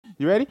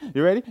You ready?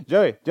 You ready?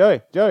 Joey.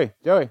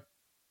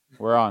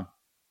 We're on.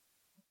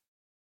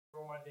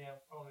 Throw my damn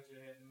phone at your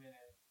head in a minute.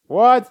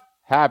 What's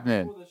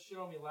happening? People that shit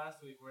on me last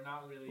week, we're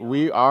not really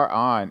We are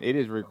on. It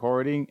is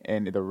recording,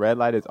 and the red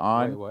light is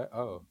on. Wait, what?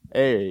 Oh.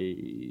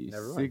 Hey,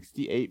 Never mind.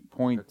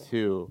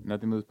 68.2.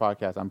 Nothing Lose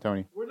podcast. I'm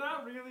Tony. We're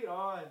not really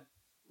on.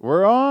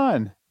 We're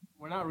on.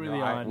 We're not really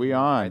No, on. We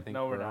on. I think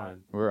No, we're we're not.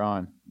 on. We're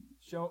on.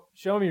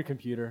 Show me your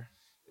computer.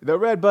 The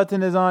red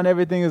button is on.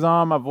 Everything is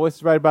on. My voice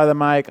is right by the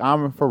mic.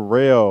 I'm for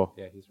real.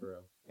 Yeah, he's for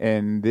real.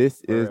 And this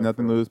For is real,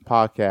 Nothing for real. Lose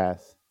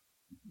podcast.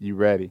 You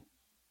ready?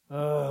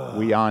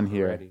 We on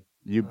here. Ready.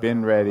 You've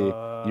been ready.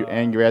 You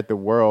angry at the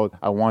world.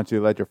 I want you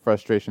to let your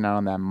frustration out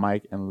on that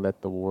mic and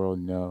let the world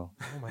know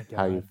Oh my god.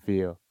 how you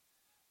feel.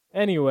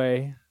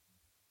 Anyway,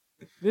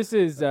 this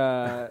is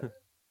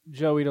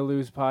Joey to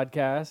Lose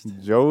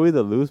podcast. Joey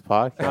the Lose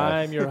podcast.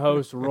 I'm your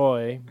host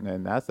Roy.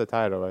 And that's the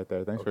title right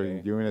there. Thanks for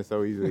Okay. doing it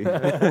so easily.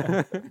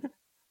 That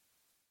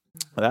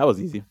was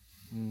easy.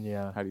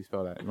 Yeah. How do you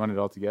spell that? You want it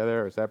all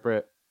together or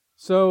separate?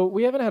 So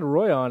we haven't had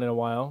Roy on in a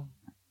while.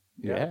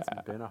 Yeah. It's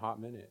been a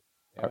hot minute.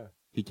 Yeah.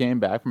 He came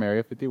back from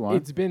Area 51.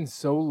 It's been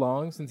so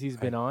long since he's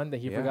been on that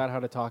he Yeah. forgot how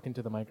to talk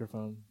into the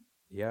microphone.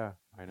 Yeah,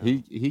 I know.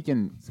 He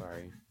can,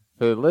 Sorry.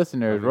 for the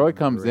listeners, I mean, Roy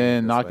comes bring it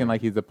in this knocking way.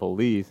 like he's the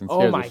police and Oh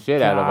scares my the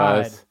shit out of God.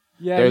 us.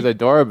 Yeah. There's he a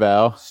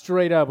doorbell.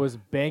 straight up was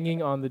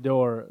banging on the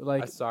door.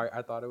 Like, Sorry,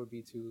 I thought it would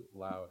be too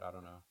loud. I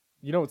don't know.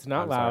 you know, it's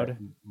not I'm loud.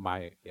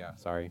 sorry.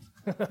 Sorry.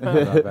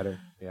 Not better.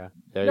 Yeah.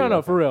 There you No,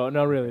 go. for real.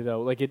 No, really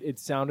though. Like it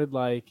sounded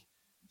like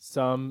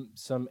some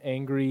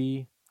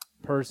angry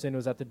person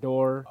was at the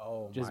door,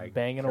 Oh, just my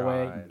banging God.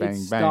 away. Bang, it bang.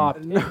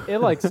 stopped. It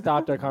like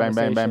stopped our Bang,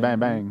 conversation. bang, bang,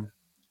 bang, bang.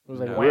 It was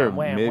like No. We're wham,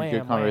 wham, mid wham, good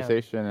wham.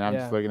 conversation, and I'm Yeah.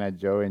 just looking at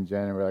Joey and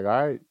Jen, and we're like,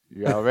 all right,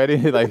 you all ready?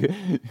 Like,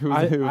 who's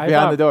I behind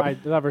thought, the door? I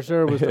thought for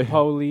sure it was the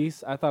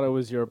police. I thought it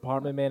was your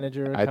apartment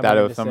manager. I coming thought it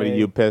in was to somebody say-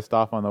 you pissed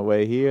off on the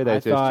way here that I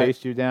just thought-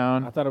 chased you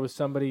down. I thought it was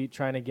somebody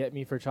trying to get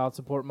me for child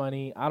support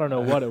money. I don't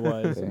know what it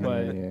was, Damn.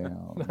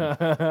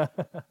 but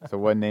So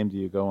what name do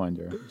you go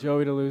under?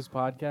 Joey to Lose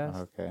podcast.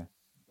 Okay.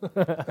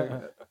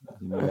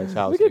 You know that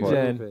child Look at support.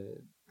 Jen.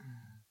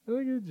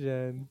 Look at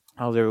Jen.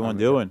 How's everyone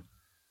doing?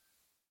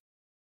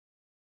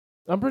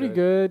 I'm pretty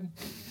good.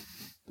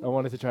 I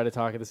wanted to try to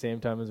talk at the same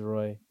time as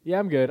Roy. Yeah,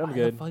 I'm good. I'm Why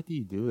good. the fuck do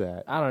you do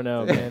that? I don't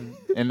know, man.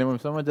 And then when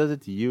someone does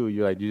it to you,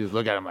 you're like, you just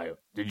look at them like,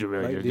 did you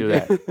really Like, just do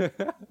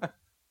that?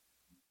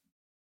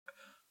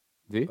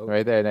 See? Oh,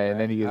 Right there. And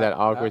then you get that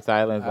awkward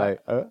silence like,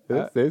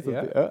 say something.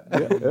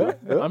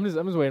 yeah. I'm just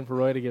waiting for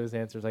Roy to give his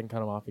answers. I can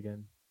cut him off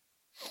again.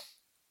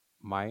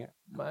 My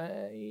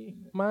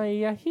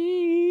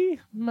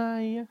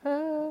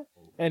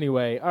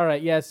Anyway, all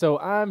right, yeah. So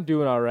I'm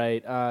doing all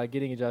right.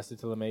 Getting adjusted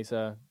to La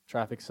Mesa.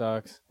 Traffic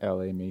sucks.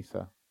 L.A.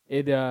 Mesa.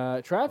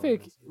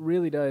 Traffic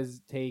really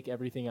does take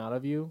everything out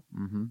of you.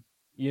 Mm-hmm.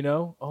 You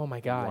know? Oh my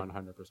god.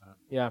 100%.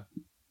 Yeah.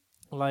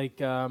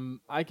 Like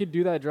I could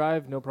do that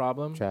drive no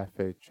problem.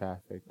 Traffic.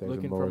 There's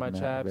Looking a for more my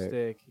than that, Vic.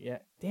 chapstick. Yeah.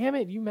 Damn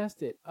it, you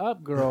messed it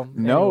up, girl.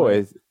 No, Anyway.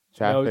 it's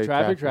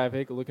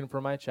traffic. Looking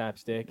for my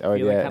chapstick. Oh,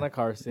 Feeling yeah. kind of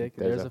car sick.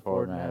 There's There's a a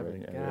Ford Ford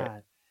Maverick. Maverick, yeah,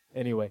 God.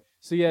 Anyway,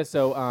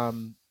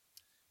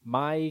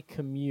 my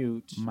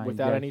commute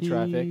without any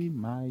traffic,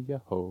 My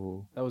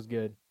Yahoo. that was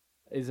good,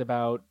 is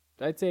about,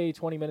 I'd say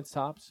 20 minutes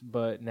tops,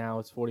 but now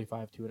it's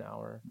 45 to an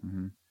hour.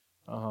 Mm-hmm.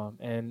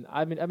 And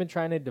I've been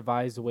trying to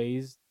devise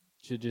ways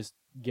to just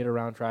get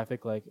around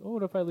traffic. Like, oh,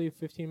 what if I leave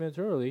 15 minutes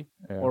early?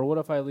 Yeah. Or what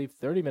if I leave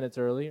 30 minutes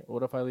early? Or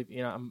what if I leave,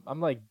 I'm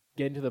like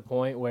getting to the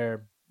point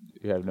where,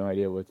 You have no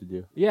idea what to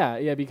do.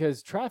 yeah,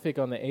 because traffic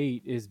on the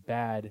 8 is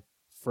bad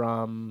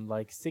from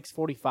like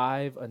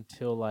 6:45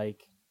 until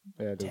like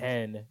Yeah, dude.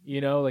 10.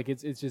 You know, like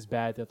it's just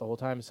bad throughout the whole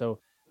time. So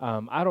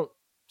I don't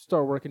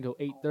start work until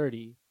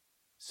 8:30.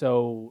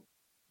 So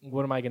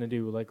what am I gonna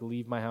do? Like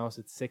leave my house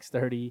at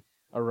 6:30,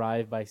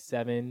 arrive by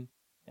 7,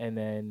 and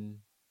then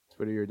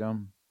Twitter your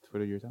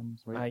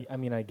thumbs. Wait. I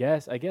mean I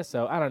guess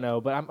so. I don't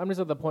know, but I'm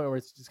just at the point where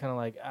it's just kind of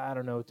like I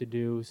don't know what to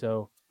do.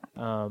 So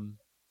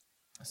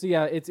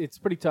yeah, it's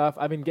pretty tough.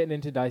 I've been getting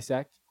into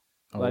Dissect.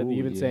 Like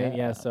you've been saying,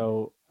 yeah.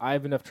 So I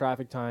have enough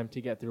traffic time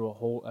to get through a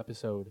whole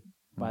episode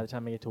by the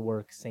time I get to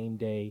work same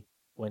day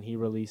when he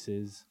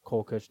releases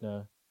Cole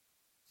Kushner.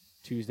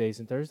 Tuesdays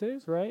and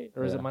Thursdays, right?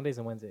 Or is Yeah. it Mondays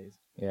and Wednesdays?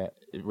 Yeah,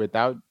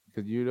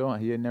 because you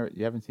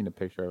haven't seen a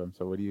picture of him.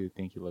 So what do you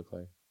think he looks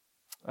like?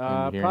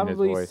 And hearing his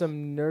Probably voice.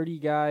 some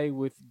nerdy guy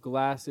with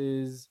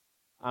glasses.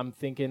 I'm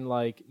thinking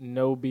like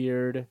no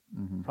beard.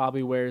 Mm-hmm.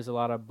 Probably wears a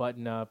lot of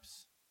button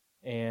ups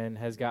and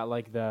has got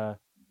like the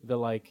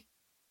like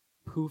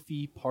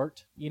poofy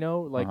part,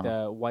 like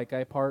the white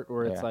guy part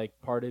where it's Yeah. like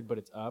parted but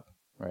it's up,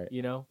 Right.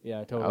 Yeah,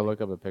 totally. I'll look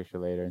up a picture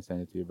later and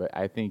send it to you. But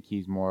I think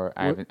he's more.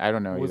 What- I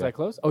don't know. Was either. I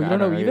close? Oh, you I don't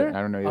know know either?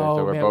 I don't know either. Oh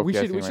so we're man, both we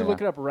guessing should right look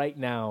now. it up right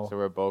now. So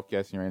we're both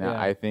guessing right now.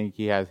 Yeah. I think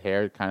he has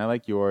hair kind of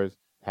like yours.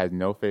 Has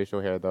no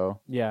facial hair though.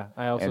 Yeah,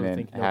 I also And then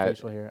think no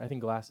facial hair. I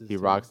think glasses. He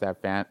too. rocks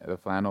that the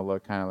flannel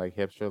look, kind of like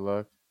hipster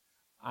look.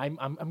 I'm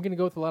gonna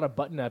go with a lot of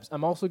button ups.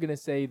 I'm also gonna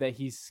say that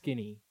he's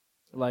skinny.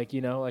 Like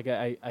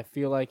I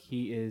feel like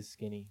he is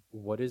skinny.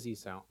 What does he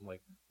sound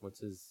like? What's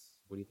his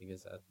What do you think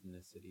his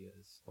ethnicity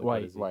is? White.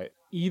 what is he? White.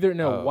 Either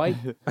Oh. white,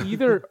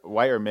 either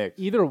White or mixed.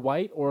 either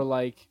white or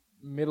like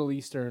Middle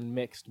Eastern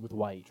mixed with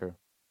white. True.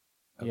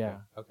 Okay.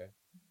 Yeah. Okay.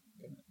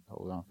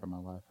 Hold on for my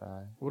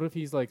Wi-Fi. What if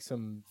he's like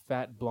some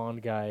fat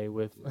blonde guy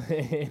with?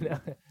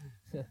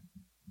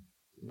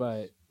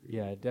 But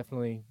yeah,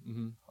 definitely.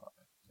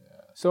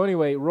 So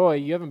anyway, Roy,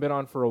 you haven't been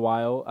on for a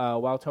while.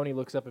 While Tony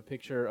looks up a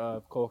picture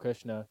of Cole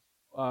Kushner,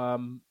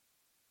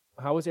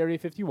 how was Area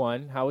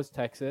 51? How was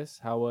Texas?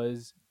 How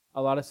was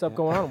a lot of stuff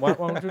going on? Why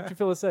don't you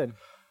fill us in?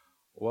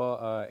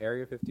 Well,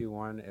 Area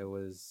 51, it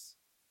was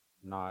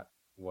not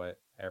what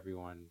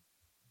everyone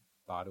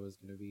thought it was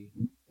going to be.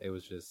 It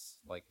was just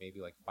like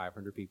maybe like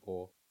 500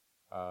 people.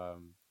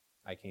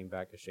 I came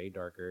back a shade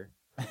darker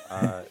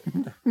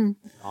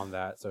on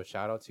that. So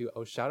shout out to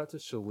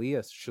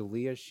Shalia.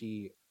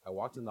 Shalia, I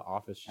walked in the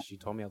office. She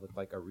told me I looked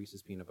like a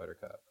Reese's peanut butter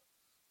cup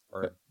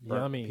or a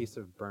Yummy. piece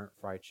of burnt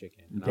fried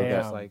chicken. And I Damn.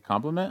 was just like,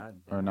 Compliment God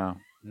or damn. no?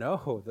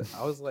 No,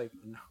 I was like,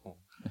 no.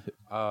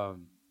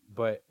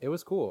 But it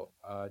was cool.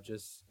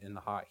 Just in the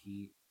hot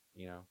heat,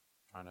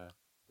 trying to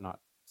not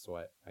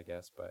sweat, I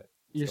guess. But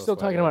You're still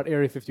talking sweating. about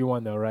Area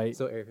 51 though, right?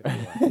 So Area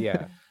 51,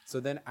 yeah. So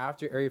then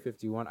after Area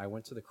 51, I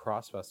went to the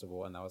Cross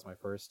Festival, and that was my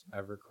first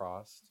ever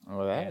cross.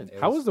 Oh, that. And it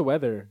How was the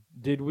weather?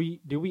 Did we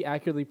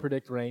accurately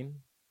predict rain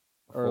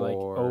or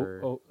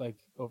for, like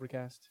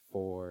overcast?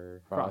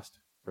 for Frost.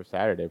 For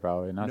Saturday,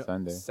 probably not No,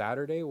 Sunday.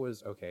 Saturday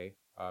was okay.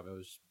 It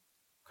was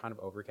kind of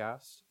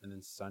overcast, and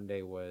then Sunday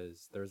there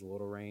was a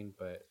little rain,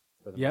 but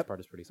for the Yep. most part,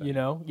 it's pretty sunny.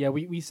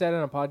 We said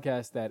on a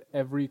podcast that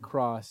every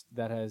cross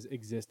that has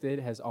existed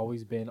has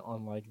always been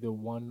on like the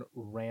one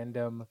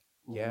random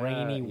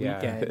rainy yeah.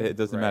 weekend. It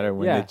doesn't Right. matter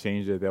when Yeah. they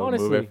change it. They'll move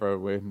Honestly. it for a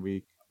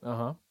week.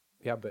 Uh-huh.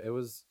 Yeah, but it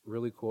was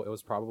really cool. It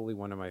was probably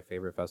one of my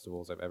favorite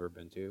festivals I've ever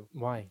been to.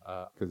 Why?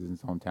 Because in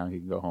his hometown, he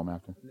can go home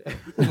after.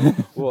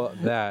 Well,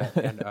 that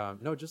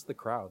and no, just the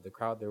crowd. The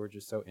crowd, they were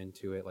just so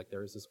into it. Like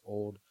there was this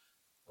old,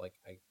 like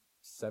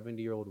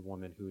 70-year-old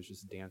woman who was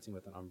just dancing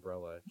with an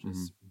umbrella,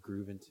 just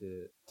grooving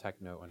to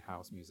techno and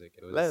house music.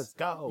 It was Let's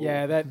go.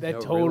 Yeah, that No,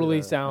 totally really,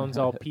 though. sounds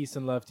all peace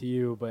and love to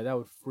you, but that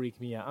would freak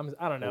me out.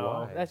 I don't know.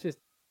 Why? That's just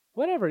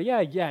whatever.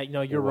 Yeah.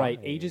 No, you're right.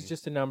 Why? Age is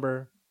just a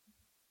number.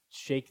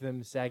 Shake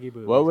them saggy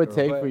boobs. What would girl.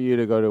 take But- for you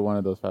to go to one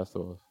of those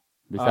festivals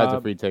besides a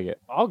free ticket?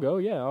 I'll go.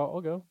 Yeah,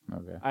 I'll go.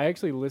 Okay. I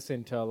actually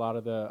listen to a lot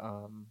of the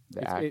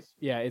acts?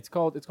 it's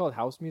called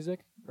house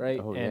music, right?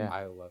 Oh, and yeah.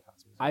 I love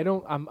house music. I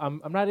don't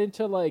I'm not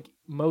into like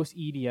most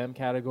EDM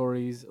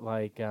categories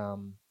like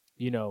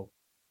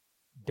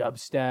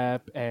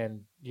dubstep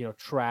and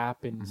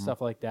trap and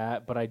stuff like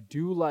that, but I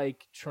do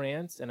like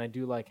trance and I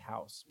do like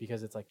house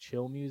because it's like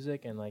chill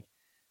music and like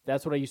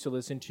that's what I used to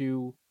listen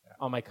to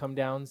on my come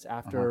downs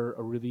after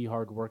a really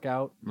hard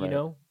workout, you Right.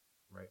 know?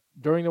 Right.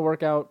 During the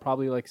workout,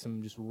 probably like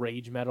some just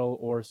rage metal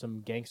or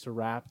some gangster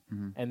rap.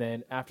 Mhm. And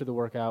then after the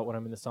workout, when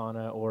I'm in the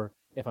sauna or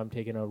if I'm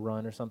taking a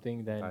run or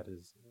something, then That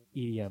is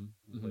EDM.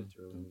 Mhm.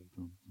 literally.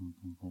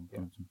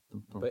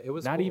 But it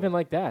was Not cool. even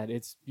like that.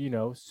 It's,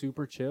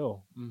 super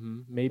chill.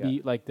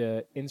 Maybe like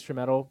the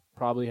instrumental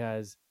probably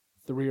has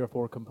 3 or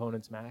 4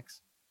 components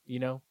max,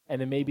 and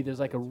then maybe there's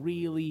like a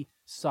really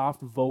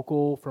soft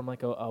vocal from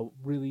like a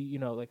really,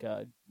 like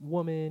a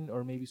woman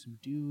or maybe some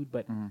dude,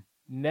 but Mhm.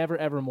 never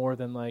ever more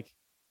than like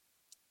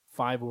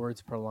 5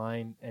 words per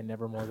line and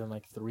never more than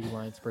like 3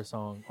 lines per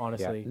song,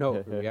 honestly. Yeah. No,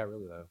 yeah,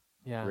 really though.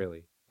 Yeah.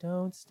 Really.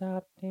 Don't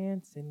stop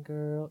dancing,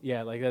 girl.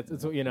 Yeah, like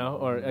that's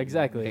or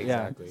exactly.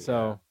 Exactly, Yeah.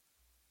 So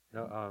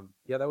No,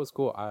 yeah, that was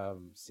cool.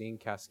 Seeing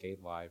Cascade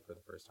live for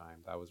the first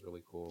time, that was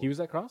really cool. he was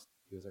at Cross?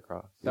 He was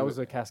across. That was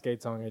a Cascade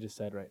song I just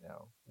said right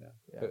now.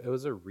 Yeah. It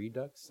was a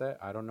Redux set.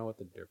 I don't know what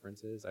the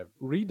difference is.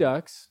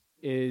 Redux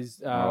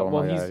is Oh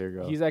well my he's God, here we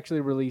go. he's actually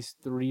released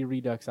 3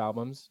 Redux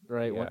albums,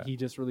 right? Yeah. He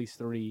just released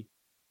 3.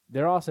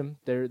 They're awesome.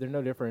 They're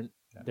no different.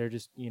 Yeah. They're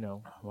just,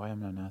 Why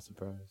am I not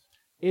surprised?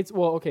 it's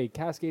okay,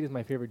 Cascade is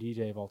my favorite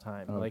DJ of all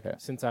time. Okay.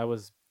 Like since I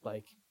was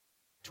like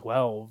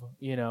 12,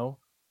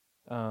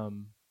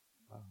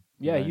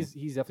 Yeah, Right.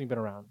 he's definitely been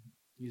around.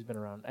 He's been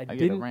around. I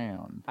get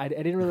around. I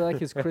didn't really like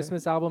his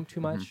Christmas album too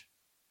much.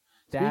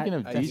 Speaking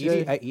of At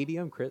DJ,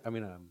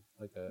 EDM,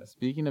 like a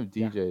speaking of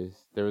DJs,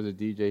 there was a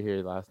DJ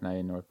here last night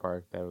in North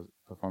Park that was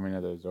performing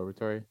at the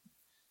Observatory.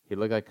 He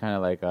looked like kind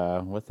of like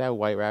what's that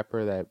white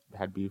rapper that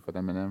had beef with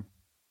Eminem?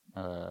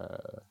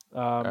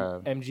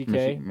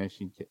 MGK.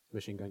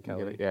 Machine Gun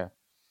Kelly. Yeah,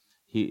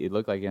 it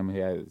looked like him. He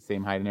had the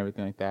same height and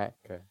everything like that.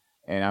 Okay.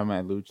 And I'm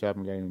at Loot Shop.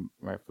 I'm getting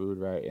my food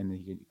right, and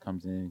then he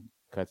comes in,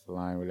 cuts the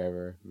line,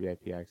 whatever,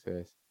 VIP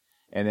access.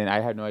 And then I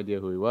had no idea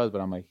who he was,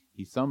 but I'm like,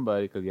 he's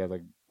somebody because he has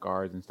like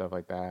guards and stuff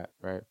like that,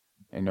 right?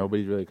 And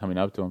nobody's really coming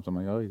up to him, so I'm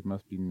like, oh, he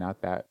must be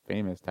not that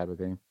famous type of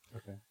thing.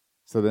 Okay.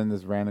 So then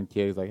this random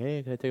kid is like,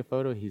 hey, can I take a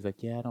photo? He's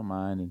like, yeah, I don't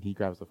mind. And he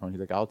grabs the phone. He's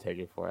like, I'll take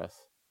it for us.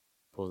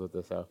 Pulls up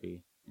the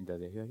selfie and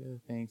does it. He's like, oh,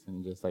 thanks.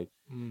 And just like,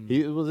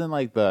 it wasn't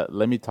like the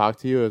let me talk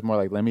to you. It was more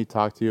like, let me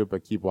talk to you,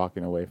 but keep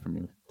walking away from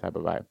you type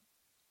of vibe.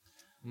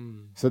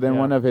 So then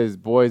one of his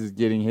boys is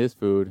getting his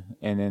food.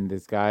 And then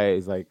this guy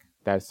is like,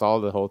 that saw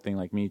the whole thing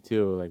like me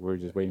too. Like, we're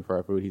just waiting for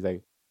our food. He's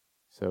like,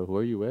 so who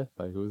are you with?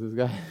 Like, who's this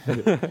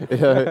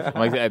guy? I'm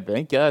like, I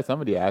think,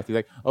 somebody asked. He's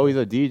like, oh, he's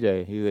a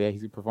DJ.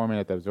 He's performing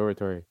at the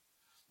observatory.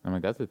 I'm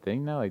like, that's the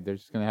thing now? Like, they're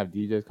just going to have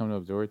DJs come to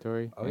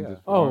observatory? Oh, yeah.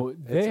 Just Oh,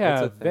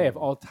 perform? they have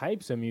all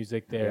types of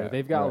music there. Yeah.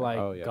 They've got Right.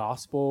 like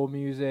gospel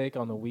music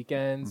on the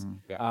weekends. Mhm.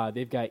 Yeah.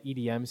 They've got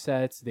EDM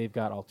sets. They've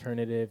got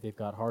alternative. They've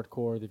got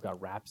hardcore. They've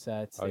got rap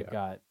sets. Oh, they've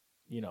yeah.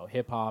 got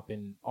hip hop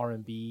and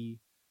R&B.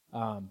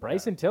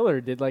 Bryson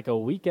Tiller did like a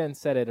weekend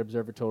set at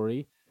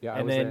Observatory. Yeah, I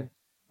and was then there.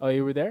 oh,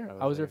 you were there? I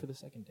I was was there there. for the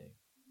second day.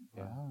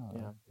 Yeah.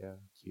 Yeah. Yeah.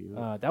 Cute.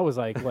 That was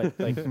like what?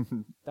 Like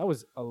that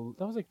was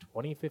like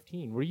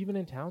 2015. Were you even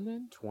in town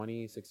then?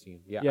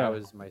 2016. Yeah, Yeah. it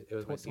was my senior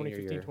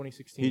 2015, year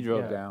 2016. He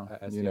drove yeah. down,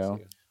 at you know.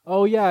 SDSU.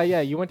 Oh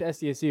yeah. You went to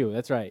SDSU.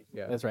 That's right.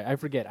 Yeah. That's right. I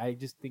forget. I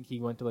just think he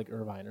went to like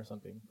Irvine or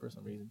something for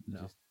some reason.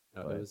 No,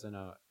 But- it was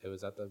it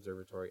was at the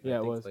observatory. Yeah, I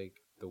it think was. like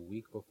the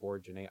week before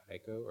Janae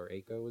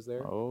Aiko was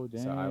there. Oh,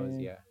 dang. So I was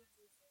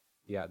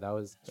yeah, that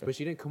was. But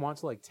she didn't come on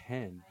till like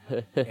 10,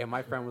 and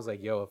my friend was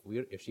like, "Yo,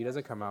 if she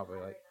doesn't come out,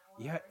 we're like,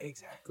 yeah,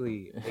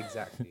 exactly."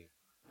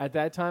 At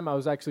that time, I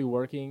was actually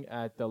working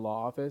at the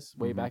law office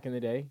way Mhm. back in the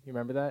day. You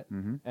remember that?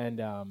 Mm-hmm.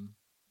 And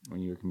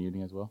When you were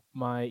commuting as well?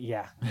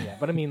 yeah.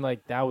 But I mean,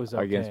 like that was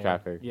okay. Against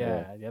traffic,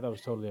 Yeah, that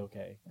was totally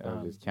okay.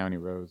 That was just county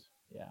roads.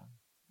 Yeah,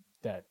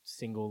 that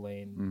single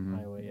lane Mhm.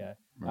 highway. Yeah.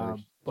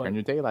 Remember, But turn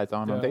your taillights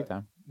on the-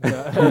 daytime.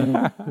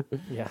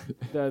 yeah.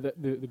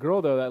 The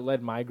girl though that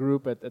led my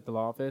group at the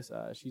law office,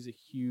 she's a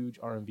huge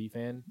R&B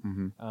fan.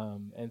 Mm-hmm.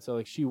 And so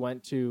like she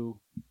went to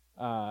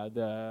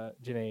the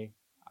Janae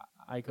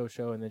Aiko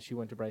show, and then she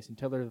went to Bryson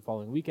Tiller the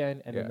following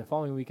weekend, and then Yeah. the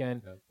following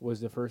weekend Yeah.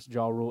 was the first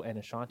Ja Rule and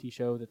Ashanti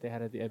show that they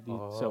had at the FD.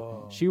 So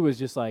Oh. she was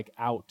just like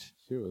out.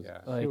 She was.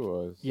 Yeah. Like, she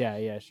was.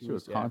 Yeah. She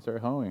was yeah. concert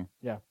hoeing.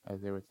 Yeah.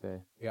 As they would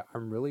say. Yeah,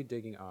 I'm really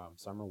digging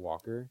Summer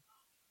Walker.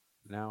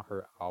 Now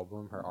her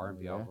album, her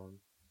R&B yeah. album,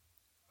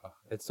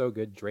 it's so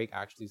good. Drake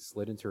actually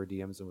slid into her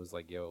DMs and was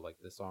like, "Yo, like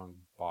this song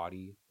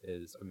Body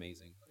is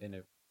amazing," and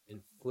it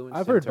influenced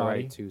I've him heard to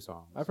Body. write 2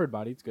 songs. I've heard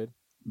Body. It's good.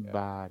 Yeah.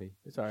 Body.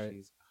 It's all right.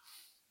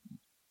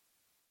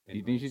 Do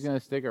you think she's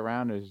gonna stick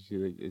around, or is she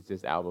like, it's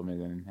just album,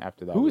 and then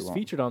after that? Who we was won't?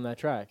 featured on that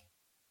track?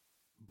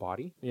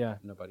 Body? Yeah.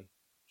 Nobody.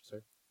 Just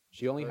her.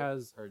 She only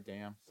has her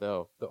damn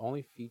self. the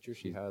only feature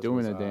she She's has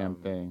doing was, a damn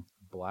thing.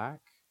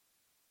 Black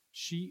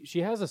She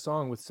has a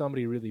song with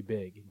somebody really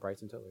big.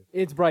 Bryson Tiller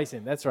It's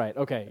Bryson. That's right.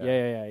 Okay.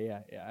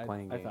 Yeah.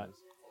 playing I games. thought.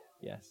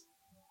 Yes.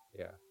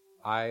 Yeah,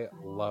 I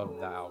love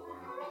that album.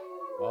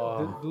 The,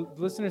 Oh,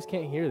 the listeners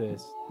can't hear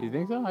this. You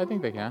think so? I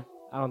think they can.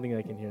 I don't think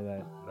they can hear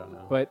that. I don't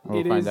know. But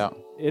We'll find out.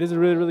 It is a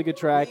really, really good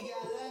track.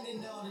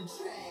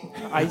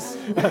 Ice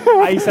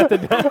at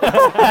the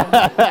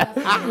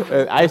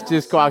Ice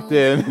just clocked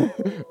in,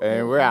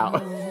 and we're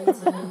out.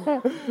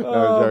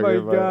 Oh my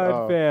joking, but, god,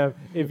 oh. fam!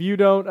 If you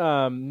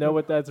don't know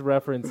what that's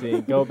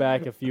referencing, go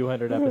back a few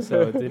hundred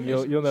episodes and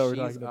you'll know what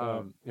we're talking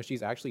about.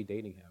 She's actually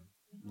dating him.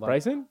 Like,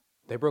 Bryson?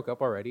 They broke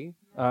up already.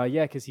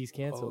 Yeah, because he's Oh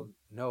canceled.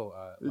 no,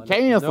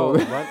 Canceled.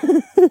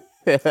 No,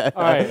 All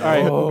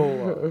right.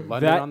 oh,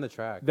 London That- on the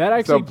track. That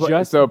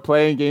actually so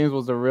playing games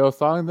was a real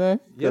song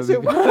then? yes, 'Cause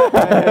it was.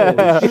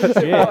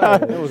 yeah,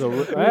 that was a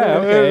yeah, It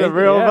okay, was a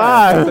real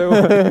yeah.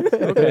 vibe.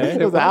 Okay.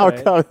 It was the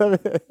outcome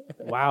of it.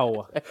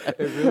 Wow. It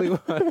really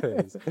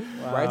was.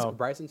 Wow.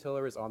 Bryson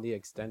Tiller is on the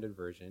extended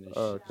version, and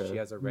Oh, okay. she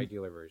has a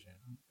regular version,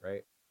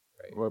 right?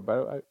 Right. What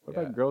about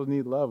Yeah. Girls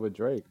Need Love with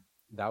Drake?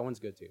 That one's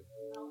good too.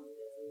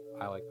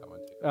 I like that one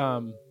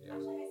too. Yeah.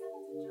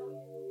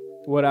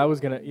 What I was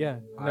gonna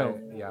I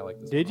like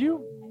this. Did one.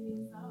 you?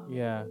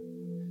 Yeah.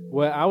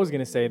 What I was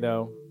gonna say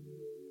though,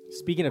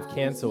 speaking of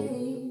canceled,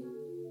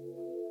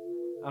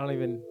 I don't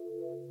even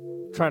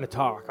trying to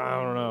talk.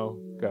 I don't know.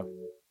 Go.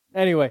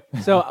 Anyway,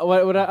 so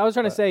what I was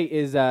trying to say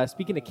is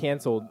speaking of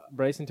canceled,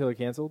 Bryson Tiller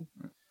canceled.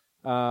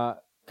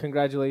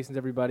 Congratulations,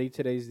 everybody!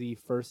 Today's the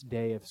first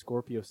day of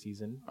Scorpio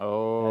season.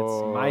 Oh.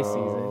 That's my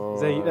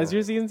season. That's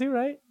your season too,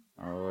 right?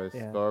 Oh, it's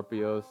Yeah.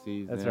 Scorpio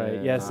season. That's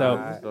right. Yeah, so-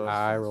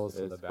 I rolls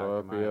to It's the back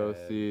of my Scorpio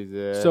head.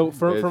 season. So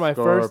for It's my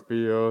first-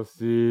 Scorpio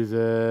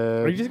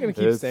season. Are you just gonna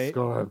keep It's saying-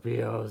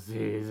 Scorpio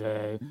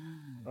season?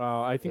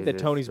 I think that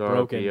It's Tony's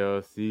broken.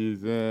 Scorpio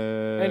season.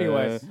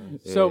 Anyway,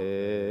 so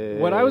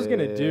what I was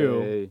gonna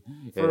do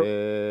for-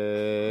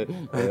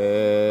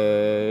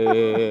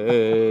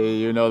 Hey,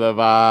 you know the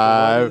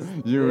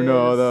vibe. You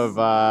know the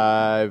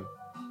vibe.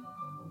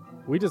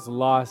 We just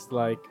lost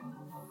like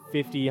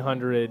 50,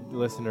 100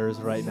 listeners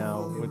right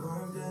now.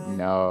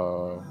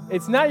 No.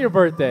 It's not your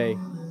birthday.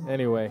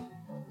 Anyway,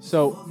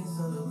 so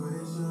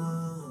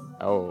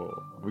Oh,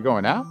 we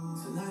going out?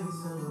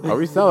 Are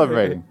we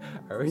celebrating?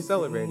 Are we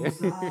celebrating?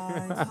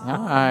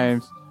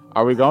 Times.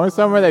 Are we going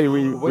somewhere that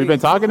we've been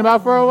talking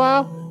about for a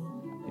while?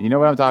 You know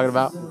what I'm talking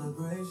about?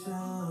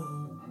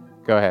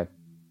 Go ahead.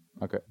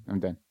 Okay, I'm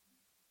done.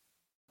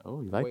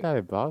 Oh, you like Wait. that? I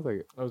was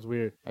like, that was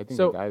weird. I think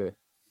So- I got it.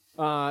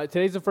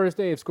 Today's the first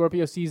day of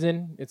Scorpio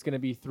season. It's going to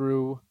be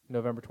through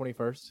November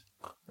 21st.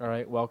 All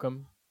right,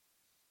 welcome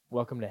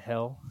to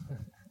hell.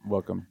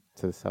 Welcome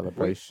to the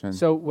celebration.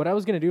 So what I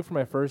was going to do for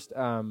my first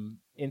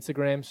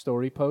Instagram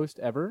story post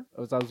ever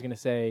was I was going to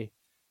say,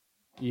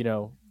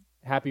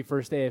 happy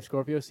first day of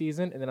Scorpio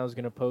season, and then I was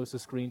going to post a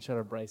screenshot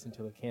of Bryson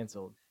Tiller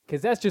canceled.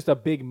 Because that's just a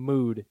big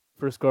mood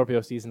for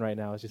Scorpio season right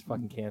now. It's just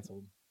fucking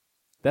canceled.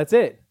 That's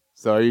it.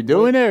 So are you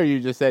doing it, or you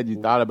just said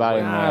you thought about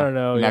it? I don't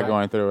know. You're not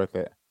going through with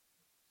it.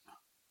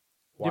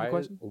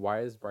 Why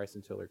is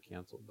Bryson Tiller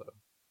canceled though?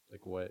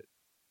 Like what?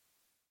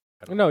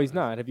 No, he's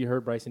not. Have you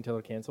heard Bryson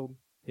Tiller canceled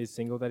his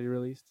single that he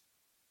released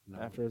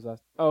after his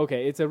last? Oh,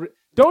 okay. It's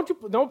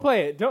don't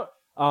play it. Don't.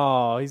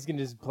 Oh, he's gonna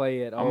just play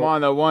it. I'm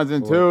on the ones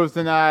and twos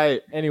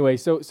tonight. Anyway,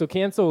 so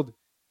canceled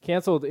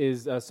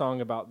is a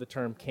song about the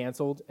term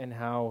canceled and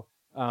how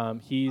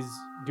he's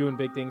doing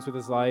big things with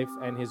his life,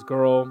 and his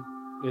girl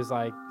is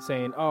like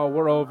saying, "Oh,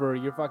 we're over.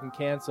 You're fucking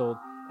canceled."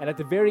 And at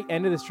the very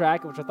end of this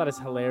track, which I thought is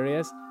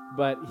hilarious,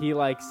 but he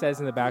like says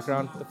in the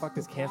background, "What the fuck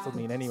does canceled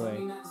mean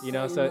anyway?"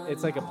 So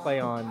it's like a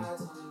play on.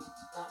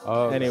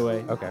 Oh,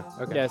 anyway. Okay.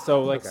 Yeah.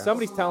 So like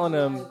somebody's telling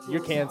him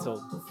you're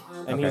canceled,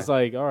 and he's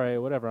like, "All right,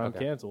 whatever. I'm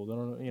canceled." I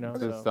don't know.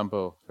 It's a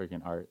simple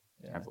freaking art.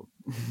 Yeah. Canceled.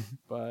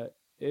 But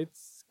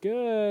it's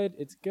good.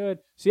 It's good.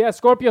 So yeah,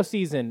 Scorpio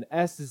season.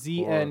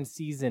 SZN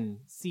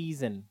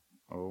season.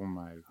 Oh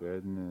my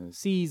goodness.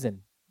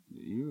 Season.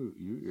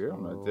 You're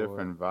on a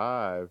different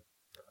vibe.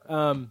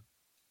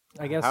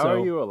 I guess How so. are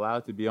you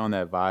allowed to be on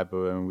that vibe, but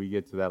when we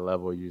get to that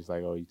level, you're just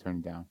like, oh, you turn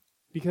it down?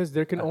 Because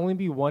there can only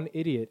be one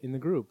idiot in the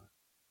group.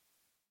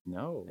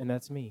 No. And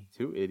that's me.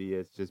 2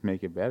 idiots just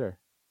make it better.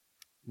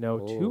 No,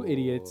 2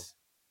 idiots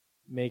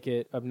make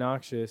it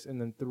obnoxious, and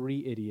then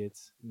 3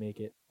 idiots make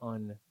it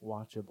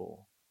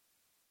unwatchable.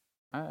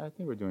 I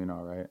think we're doing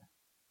all right.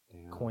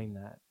 Damn. Coin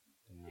that.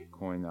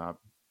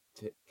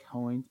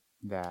 Coined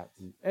that.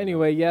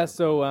 Anyway, yeah,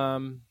 so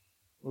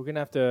we're gonna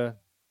have to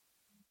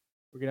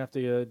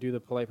do the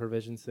polite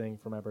provisions thing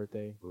for my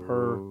birthday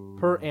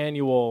per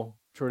annual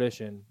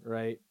tradition,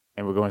 right?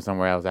 And we're going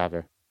somewhere else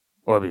after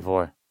or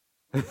before.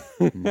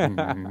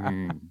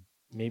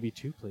 Maybe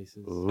 2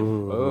 places.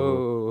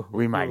 Ooh.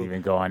 We might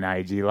even go on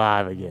IG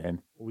Live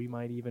again. We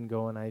might even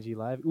go on IG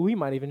Live. We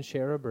might even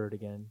share a bird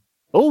again.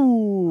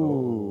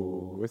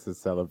 Oh, it's a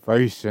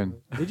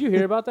celebration. Did you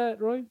hear about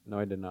that, Roy? No,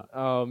 I did not.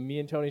 Oh, me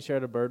and Tony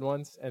shared a bird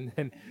once, and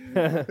then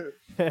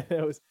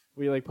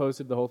we like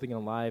posted the whole thing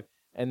on live,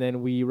 and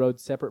then we rode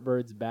separate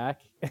birds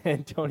back,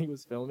 and Tony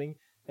was filming,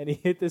 and he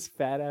hit this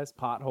fat ass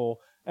pothole,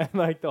 and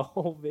like the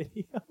whole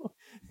video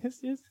is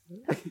just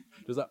like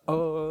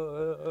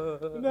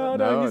no.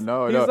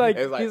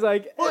 He's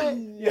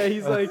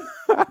like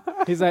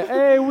he's like,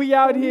 hey, we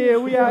out here,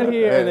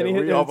 and then he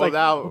hit. We almost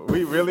out.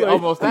 We really like,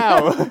 almost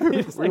out.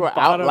 We were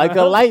out like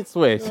a light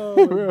switch. Oh,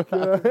 we were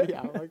about to be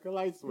out like a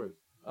light switch.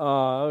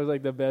 Oh, it was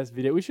like the best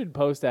video. We should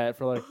post that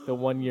for like the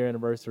 1 year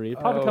anniversary. It's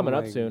probably coming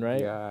up soon,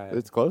 right? God.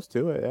 It's close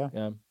to it, yeah.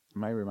 Yeah. It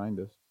might remind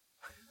us.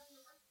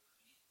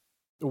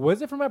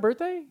 Was it for my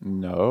birthday?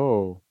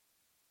 No.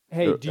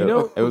 Hey, do you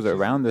know? It was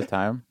around this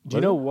time. Do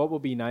you know what will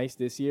be nice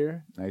this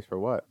year? Nice for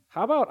what?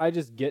 How about I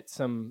just get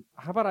an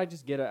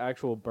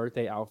actual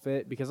birthday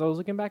outfit? Because I was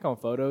looking back on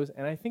photos,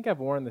 and I think I've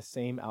worn the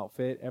same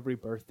outfit every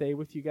birthday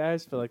with you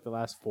guys for like the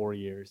last 4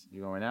 years.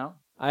 You going out?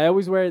 I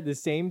always wear the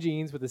same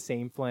jeans with the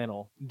same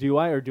flannel. Do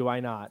I or do I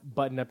not?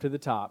 Button up to the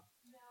top.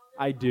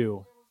 I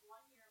do.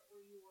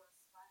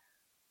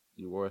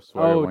 You wore a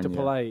sweater Oh, one to year.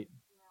 polite.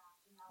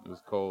 It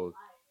was cold.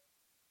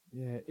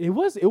 Yeah, it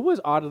was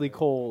oddly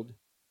cold.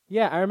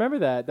 Yeah, I remember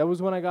that. That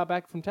was when I got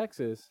back from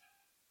Texas.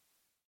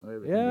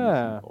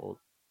 Yeah. Cold.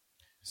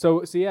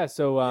 So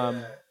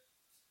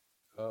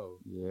Oh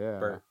Yeah.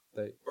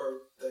 birthday.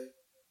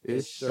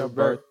 It's your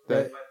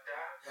birthday.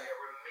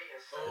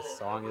 This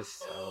song is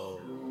so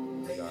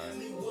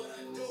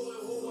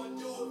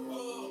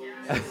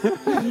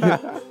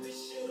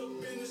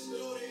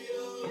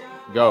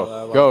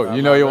Go.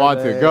 You know you want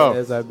to.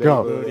 Go.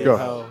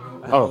 Go.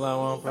 All I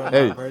want for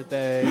Hey. my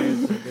birthday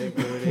is a big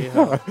booty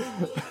hoe.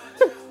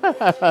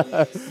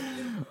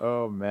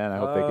 Oh man, I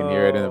hope they can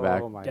hear it in the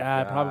back. Oh my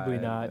Yeah, God. probably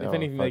not. If Oh,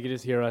 anything, fuck. they could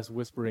just hear us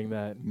whispering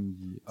that.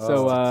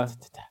 Oh.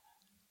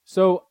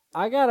 So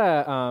I got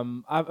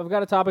I've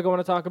got a topic I want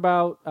to talk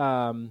about.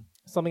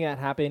 Something that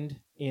happened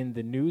in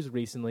the news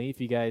recently. If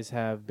you guys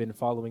have been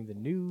following the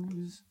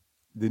news,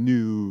 The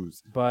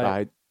news. but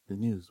By the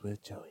news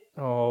with Joey.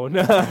 oh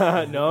no,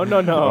 no,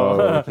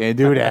 Oh, can't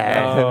do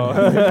that. No.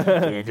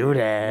 Can't do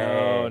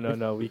that.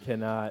 No, we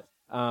cannot.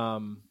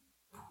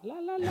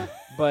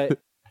 But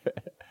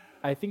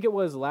I think it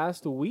was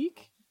last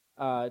week.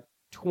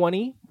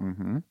 20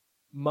 Mm-hmm.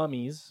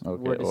 mummies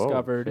Okay. were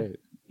discovered Oh, shit.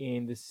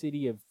 in the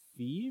city of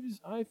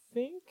Thebes, I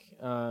think.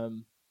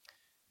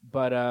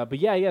 But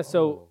yeah.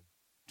 So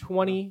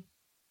 20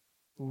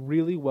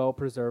 really well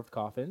preserved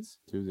coffins.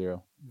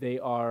 2-0. They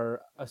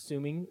are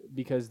assuming,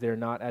 because they're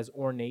not as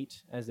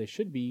ornate as they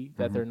should be,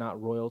 that they're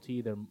not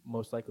royalty. They're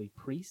most likely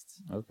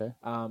priests. Okay.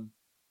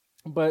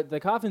 But the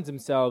coffins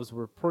themselves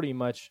were pretty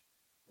much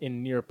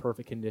in near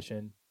perfect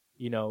condition,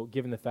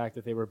 given the fact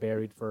that they were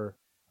buried for,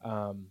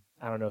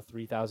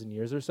 3,000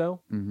 years or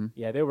so. Mm-hmm.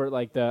 Yeah, they were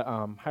like the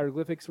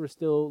hieroglyphics were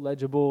still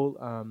legible.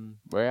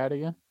 Where at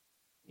again?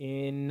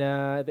 In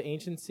the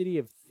ancient city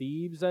of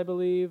Thebes, I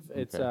believe.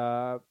 It's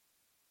Okay.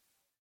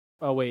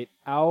 Oh wait,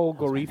 Al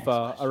That was my next Ghorifa,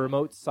 a question.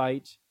 remote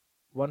site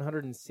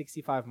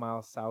 165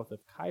 miles south of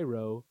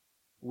Cairo,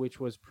 which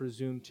was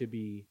presumed to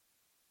be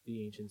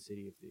the ancient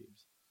city of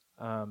Thebes.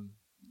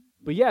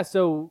 But yeah,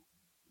 so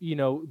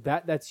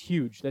that's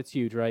huge. That's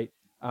huge, right?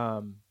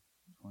 One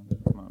of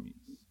the mummies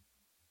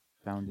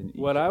found in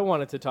What Egypt. I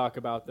wanted to talk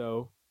about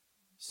though,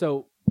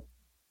 so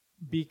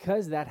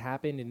because that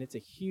happened and it's a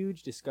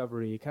huge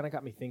discovery, it kind of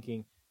got me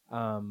thinking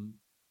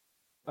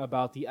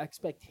about the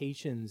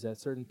expectations that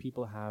certain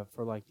people have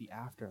for like the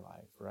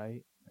afterlife,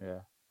 right? Yeah.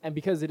 And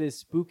because it is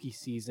spooky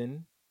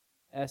season,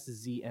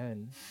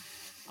 SZN,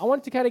 I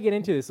wanted to kind of get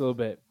into this a little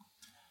bit.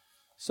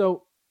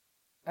 So,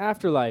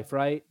 afterlife,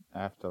 right?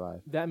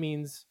 Afterlife. That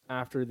means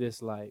after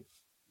this life.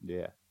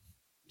 Yeah.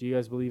 Do you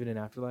guys believe in an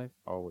afterlife?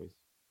 Always.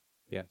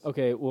 Yes.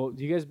 Okay, well,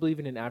 do you guys believe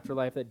in an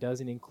afterlife that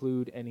doesn't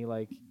include any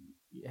like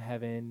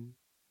heaven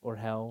or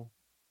hell?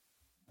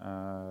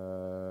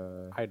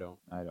 I don't.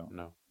 I don't.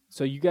 No.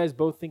 So you guys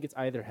both think it's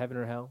either heaven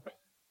or hell?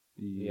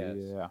 Yes.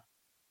 Yeah.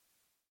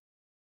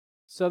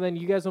 So then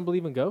you guys don't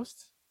believe in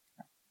ghosts?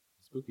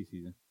 Spooky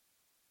season.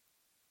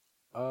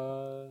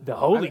 The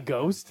Holy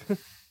Ghost?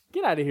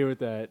 Get out of here with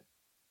that.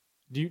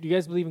 Do you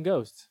guys believe in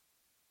ghosts?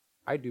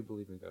 I do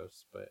believe in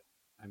ghosts, but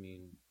I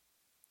mean,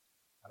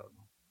 I don't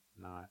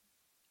know. Not.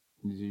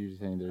 You're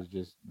saying there's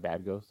just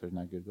bad ghosts, there's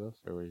not good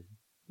ghosts, or were you...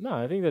 No,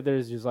 I think that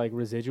there's just like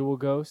residual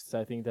ghosts.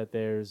 I think that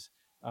there's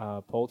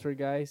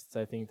poltergeists.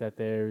 I think that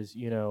there's,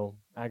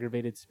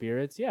 aggravated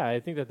spirits. Yeah, I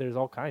think that there's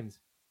all kinds.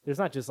 There's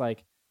not just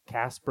like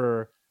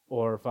Casper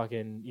or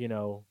fucking,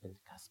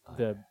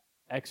 the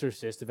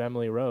Exorcist of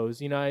Emily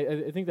Rose.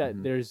 I think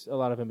that there's a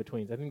lot of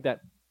in-betweens. I think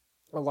that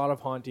a lot of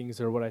hauntings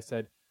are what I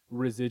said,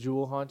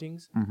 residual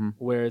hauntings,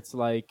 where it's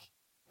like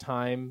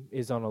time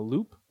is on a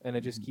loop and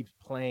it just keeps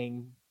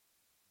playing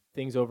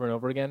things over and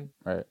over again.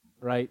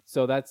 Right.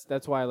 So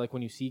that's why like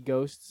when you see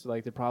ghosts,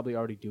 like they're probably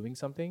already doing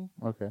something.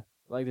 Okay.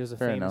 Like there's a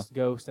Fair famous enough.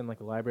 ghost in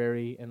like a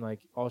library, and like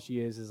all she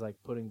is like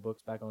putting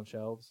books back on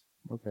shelves,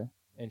 Okay.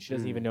 and she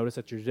doesn't even notice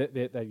that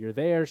you're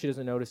there. She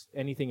doesn't notice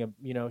anything.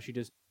 She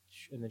just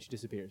and then she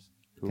disappears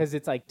Cool. because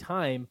it's like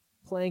time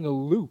playing a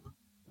loop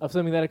of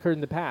something that occurred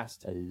in the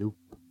past. A loop.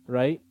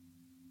 Right.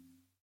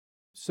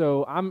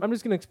 So I'm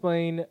just gonna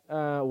explain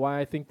why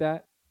I think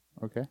that.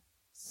 Okay.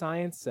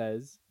 Science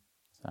says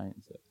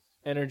Science says.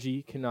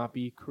 energy cannot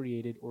be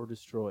created or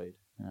destroyed.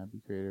 Cannot be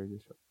created or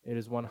destroyed. It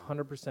is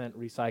 100%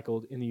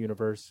 recycled in the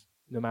universe,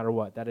 no matter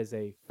what. That is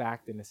a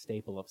fact and a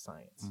staple of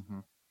science.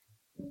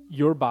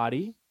 Your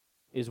body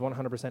is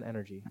 100%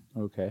 energy.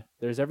 Okay.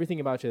 There's everything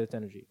about you that's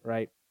energy,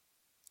 right?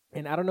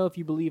 And I don't know if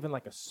you believe in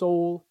like a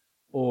soul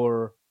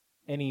or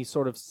any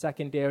sort of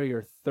secondary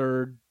or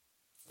third,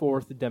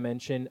 fourth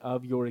dimension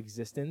of your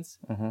existence,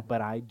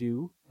 but I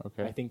do.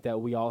 Okay. I think that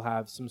we all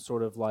have some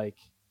sort of like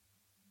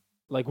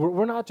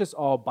we're not just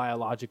all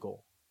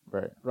biological.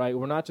 Right.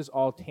 We're not just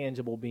all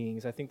tangible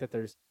beings. I think that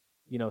there's,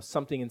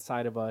 something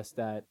inside of us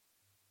that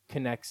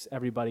connects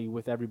everybody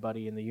with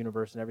everybody in the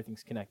universe, and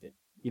everything's connected.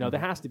 There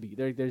has to be.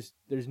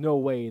 There's no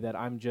way that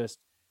I'm just,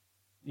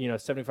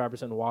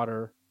 75%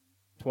 water,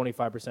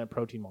 25%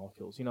 protein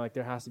molecules.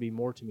 There has to be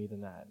more to me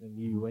than that, and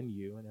you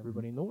and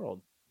everybody in the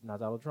world, not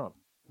Donald Trump.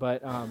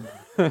 But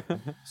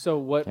so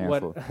what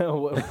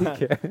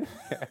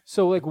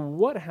so like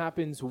what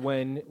happens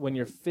when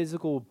your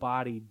physical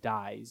body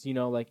dies?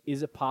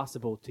 Is it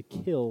possible to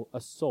kill a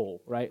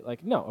soul, right?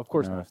 Like no, of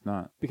course No, not. it's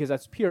not. Because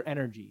that's pure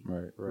energy.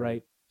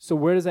 Right. So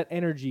where does that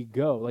energy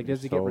go? Like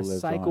does it get soul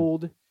lives on.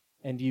 recycled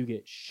and do you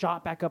get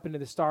shot back up into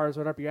the stars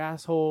right up your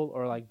asshole,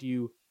 or like do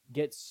you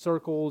get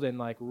circled and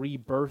like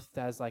rebirthed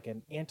as like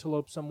an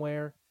antelope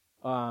somewhere?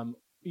 And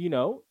We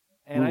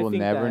I will think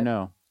never that,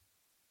 know.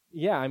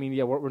 yeah, I mean,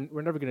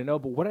 we're never going to know.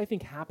 But what I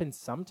think happens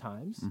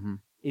sometimes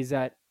is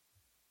that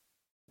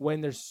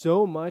when there's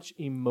so much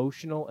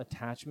emotional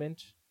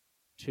attachment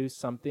to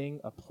something,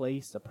 a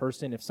place, a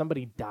person, if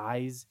somebody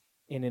dies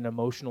in an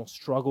emotional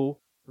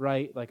struggle,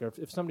 right? Like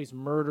if somebody's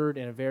murdered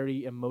in a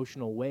very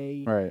emotional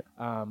way, Right.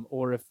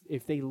 or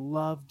if they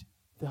loved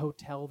the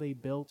hotel they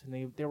built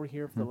and they were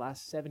here for the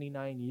last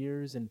 79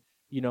 years and,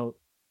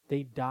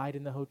 they died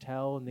in the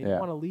hotel and they didn't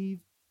want to leave,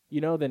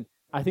 then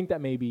I think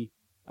that maybe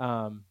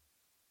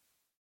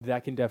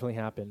that can definitely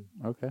happen.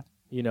 Okay.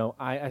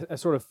 I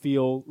sort of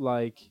feel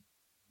like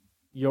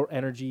your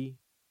energy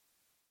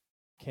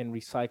can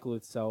recycle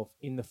itself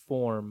in the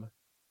form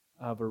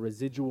of a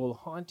residual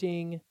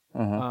haunting,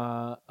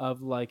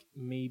 of like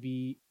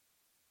maybe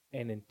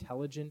an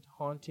intelligent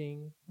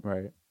haunting.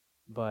 Right.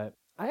 But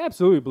I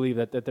absolutely believe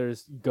that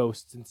there's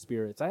ghosts and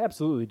spirits. I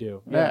absolutely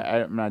do.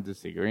 Yeah, I'm not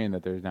disagreeing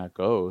that there's not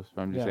ghosts,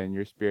 but I'm just Yeah. saying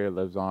your spirit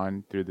lives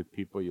on through the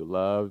people you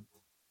loved.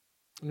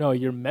 No,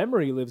 your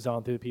memory lives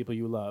on through the people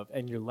you love,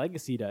 and your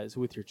legacy does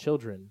with your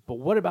children. But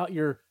what about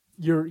your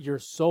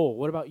soul?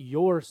 What about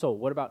your soul?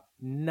 What about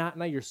not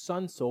your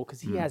son's soul,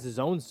 because he has his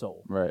own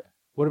soul? Right.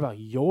 What about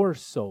your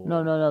soul?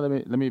 No.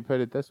 Let me put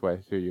it this way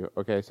to you.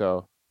 Okay,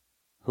 so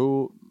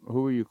who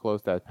were you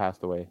close that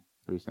passed away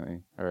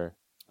recently, or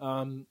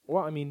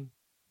Well, I mean,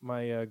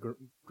 my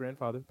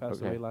grandfather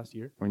passed Okay. away last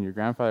year. when your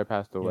grandfather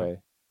passed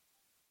away?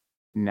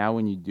 now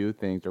when you do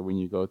things or when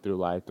you go through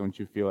life, don't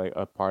you feel like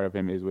a part of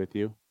him is with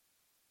you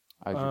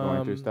as you're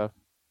going through stuff?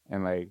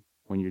 And like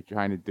when you're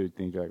trying to do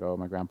things, you're like, oh,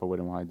 my grandpa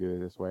wouldn't want to do it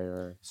this way,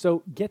 or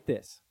So get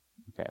this.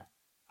 okay,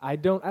 I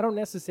don't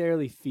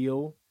necessarily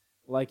feel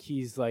like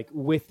he's like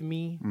with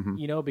me,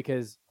 you know,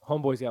 because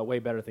homeboy's got way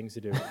better things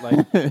to do.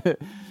 Like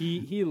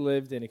he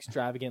lived an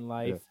extravagant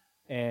life,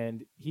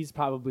 and he's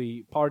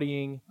probably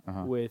partying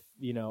with,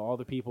 you know, all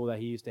the people that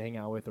he used to hang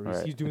out with,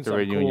 or he's doing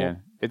something reunion.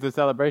 Cool. It's a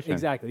celebration.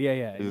 Exactly.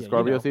 Yeah. Is it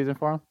Scorpio season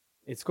for him?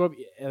 It's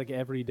Scorpio like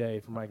every day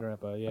for my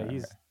grandpa. Yeah,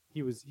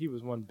 he was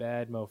one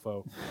bad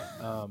mofo.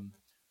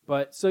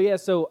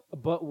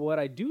 But what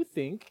I do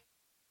think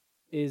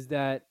is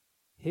that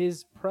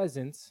his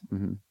presence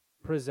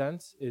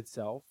presents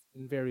itself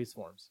in various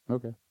forms.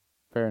 Okay,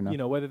 fair enough. You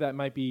know, whether that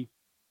might be,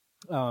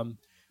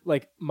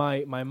 like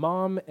my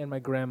mom and my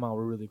grandma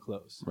were really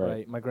close.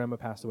 Right. My grandma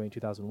passed away in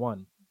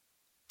 2001.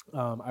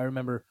 I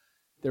remember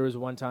there was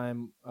one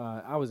time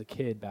I was a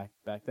kid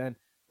back then,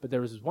 but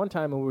there was this one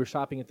time when we were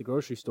shopping at the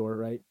grocery store,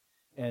 right?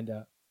 And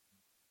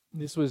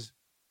this was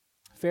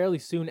fairly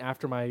soon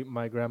after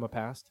my grandma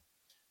passed,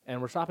 and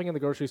we're shopping in the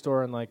grocery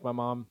store, and like my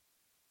mom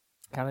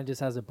kind of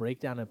just has a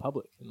breakdown in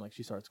public, and like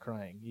she starts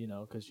crying, you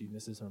know, because she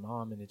misses her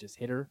mom, and it just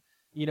hit her.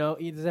 You know,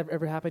 does that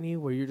ever happen to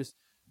you where you're just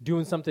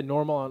doing something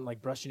normal and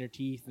like brushing your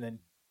teeth, and then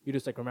you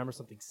just like remember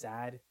something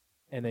sad,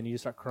 and then you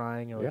just start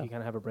crying, and like you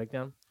kind of have a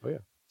breakdown? Oh yeah.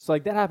 So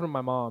like that happened to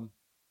my mom,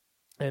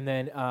 and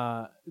then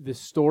the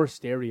store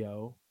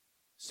stereo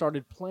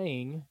started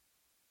playing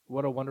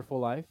 "What a Wonderful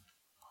Life,"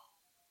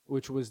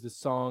 which was the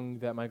song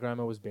that my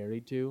grandma was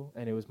buried to,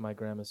 and it was my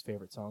grandma's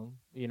favorite song,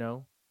 you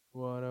know?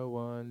 What a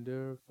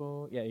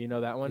wonderful... Yeah, you know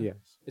that one? Yes.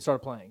 It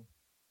started playing,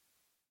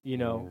 you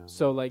know? Yeah.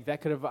 So, like,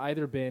 that could have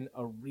either been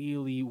a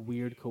really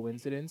weird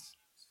coincidence,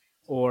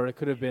 or it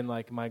could have been,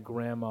 like, my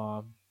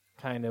grandma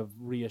kind of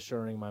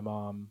reassuring my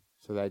mom.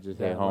 So that just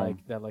hit home.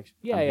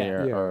 Yeah.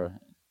 Or,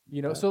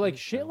 you know, so, like,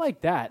 shit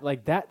like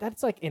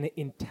that's, like, an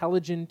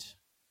intelligent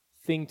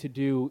thing to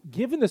do,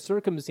 given the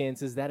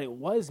circumstances that it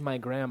was my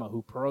grandma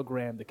who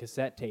programmed the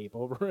cassette tape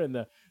over in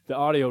the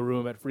audio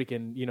room at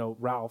freaking, you know,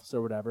 Ralph's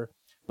or whatever.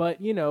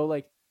 But, you know,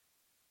 like,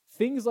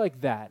 things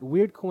like that,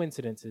 weird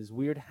coincidences,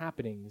 weird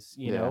happenings,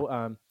 you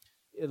know.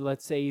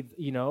 Let's say,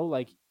 you know,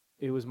 like,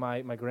 it was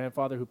my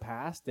grandfather who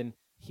passed, and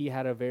he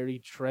had a very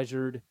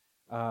treasured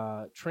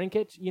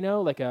trinket, you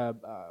know, like a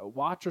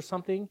watch or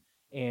something,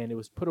 and it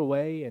was put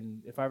away,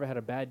 and if I ever had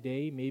a bad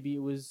day, maybe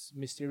it was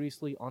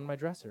mysteriously on my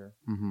dresser.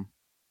 Mm-hmm.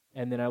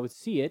 And then I would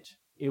see it.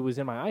 It was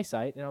in my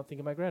eyesight, and I would think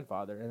of my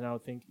grandfather, and I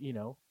would think, you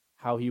know,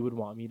 how he would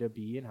want me to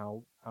be and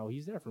how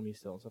he's there for me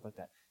still and stuff like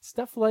that.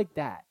 Stuff like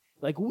that.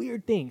 Like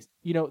weird things.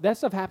 You know, that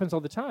stuff happens all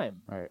the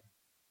time. Right.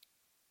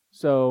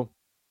 So,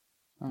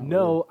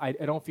 I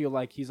don't feel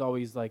like he's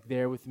always, like,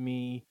 there with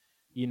me,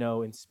 you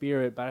know, in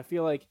spirit, but I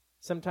feel like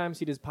sometimes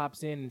he just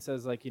pops in and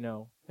says, like, you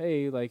know,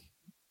 hey, like,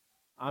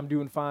 I'm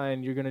doing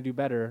fine. You're going to do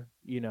better.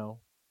 You know,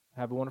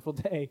 have a wonderful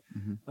day.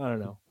 Mm-hmm. I don't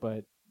know,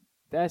 but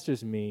that's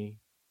just me.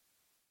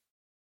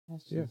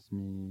 That's just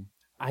me.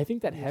 I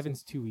think that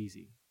heaven's too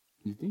easy.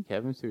 You think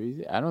heaven's too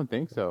easy? I don't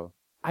think so.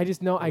 I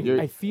just know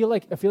I feel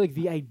like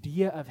the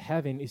idea of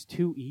heaven is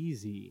too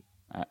easy.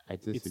 I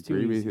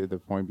disagree with you at the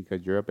point,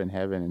 because you're up in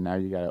heaven and now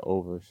you gotta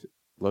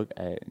look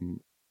at it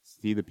and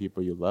see the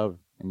people you love,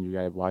 and you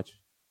gotta watch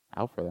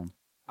out for them.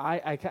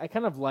 I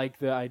kind of like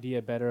the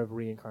idea better of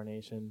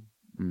reincarnation.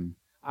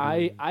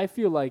 I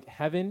feel like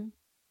heaven,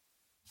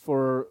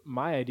 for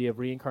my idea of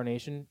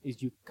reincarnation,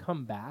 is you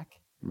come back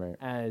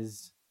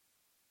as,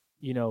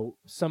 you know,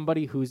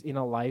 somebody who's in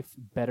a life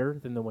better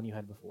than the one you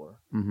had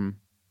before. Mm-hmm.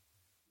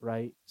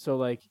 Right? So,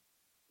 like,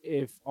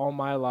 if all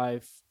my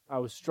life I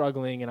was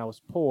struggling and I was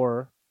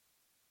poor,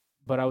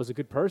 but I was a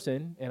good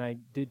person and I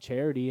did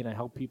charity and I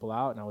helped people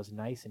out and I was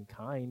nice and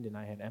kind and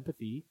I had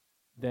empathy,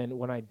 then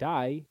when I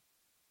die,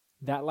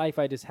 that life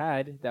I just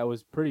had that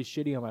was pretty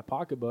shitty on my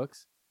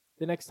pocketbooks,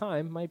 the next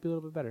time might be a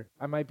little bit better.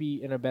 I might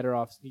be in a better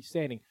off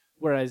standing.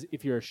 Whereas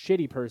if you're a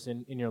shitty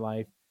person in your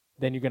life,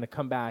 then you're going to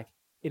come back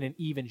in an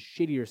even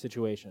shittier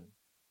situation.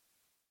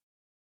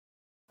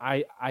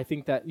 I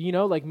think that, you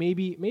know, like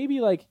maybe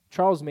like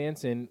Charles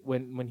Manson,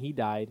 when he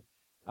died,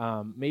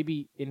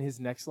 maybe in his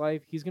next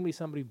life he's gonna be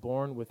somebody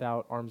born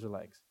without arms or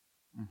legs.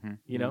 Mm-hmm.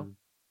 You know,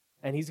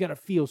 and he's gonna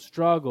feel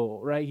struggle,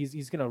 right?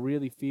 He's gonna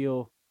really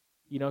feel,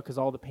 you know, because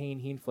all the pain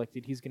he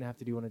inflicted, he's gonna have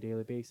to do on a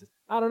daily basis.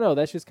 I don't know.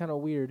 That's just kind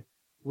of weird.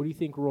 What do you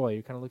think, Roy?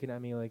 You're kind of looking at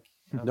me like.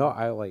 No,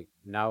 I like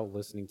now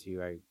listening to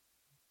you. I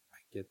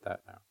get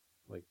that now.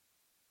 Like,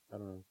 I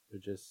don't know.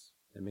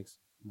 It makes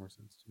more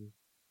sense to me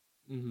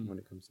when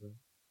it comes to that.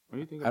 What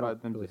do you think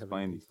about them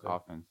displaying these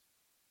coffins?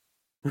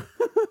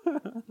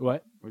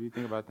 What? What do you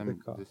think about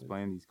them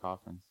displaying these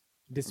coffins?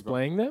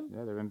 Displaying them?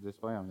 Yeah, they're going to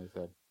display them, they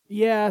said.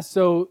 Yeah,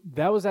 so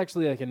that was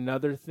actually like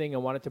another thing I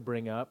wanted to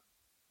bring up.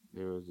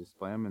 They will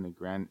display them in the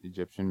Grand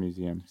Egyptian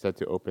Museum, set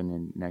to open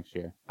in next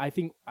year. I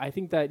think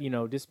that, you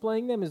know,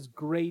 displaying them is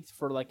great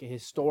for like a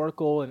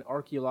historical and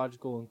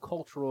archaeological and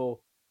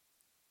cultural,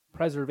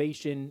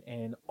 preservation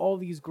and all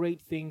these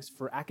great things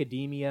for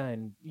academia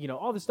and, you know,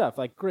 all this stuff.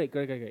 Like, great.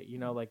 You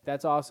know, like,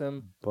 that's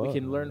awesome. We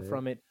can learn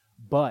from it.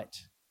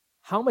 But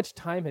how much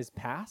time has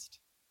passed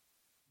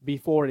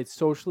before it's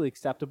socially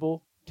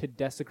acceptable to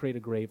desecrate a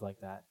grave like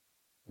that?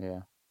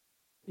 Yeah.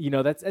 You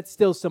know, that's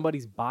still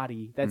somebody's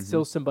body. That's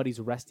still somebody's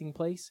resting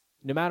place.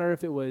 No matter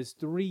if it was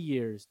 3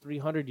 years,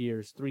 300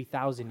 years,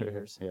 3,000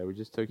 years. Yeah, we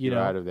just took you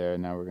out of there,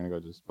 and now we're going to go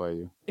display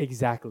you.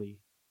 Exactly.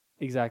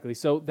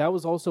 So that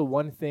was also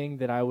one thing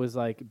that I was,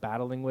 like,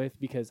 battling with,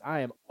 because I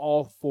am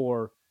all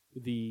for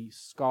the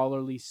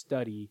scholarly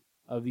study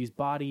of these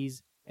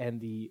bodies and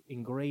the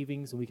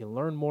engravings, and we can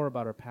learn more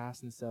about our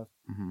past and stuff.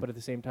 But at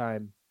the same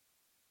time,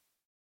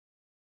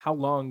 how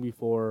long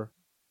before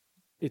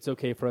it's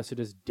okay for us to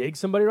just dig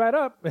somebody right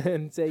up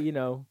and say, you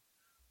know,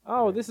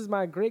 oh, this is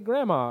my great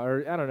grandma,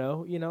 or I don't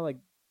know, you know,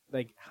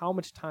 like how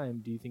much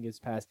time do you think has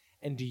passed?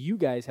 And do you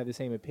guys have the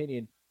same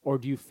opinion, or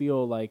do you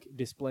feel like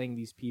displaying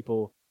these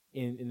people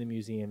in the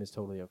museum is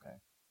totally okay?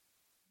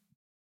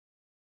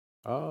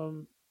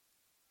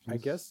 I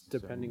guess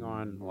depending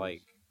on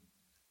like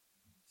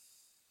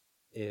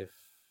if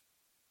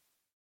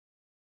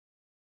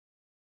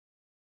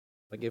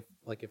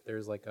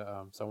there's like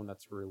someone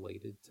that's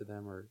related to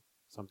them or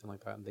something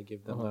like that, and they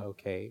give them the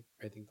okay,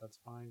 I think that's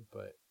fine.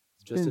 But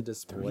just to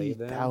display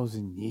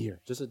 3,000 years,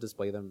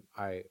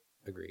 I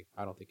agree.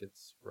 I don't think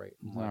it's right.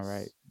 It's not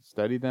right.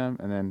 Study them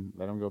and then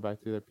let them go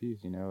back to their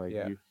piece. You know, like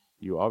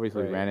you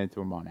obviously ran into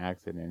them on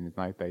accident. It's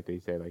not like they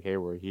say like, "Hey,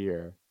 we're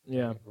here."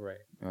 Yeah, right.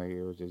 Like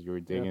it was just you were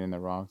digging in the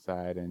wrong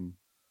side, and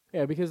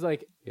because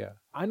like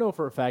I know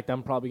for a fact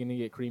I'm probably gonna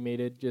get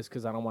cremated just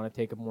because I don't want to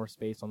take up more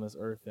space on this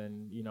earth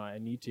than I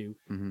need to.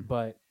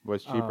 But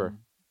what's cheaper?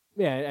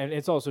 Yeah, and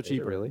it's also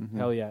cheaper. Really?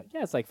 Hell yeah,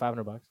 it's like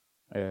 $500.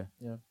 Yeah.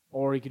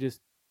 Or you could just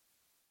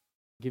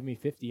give me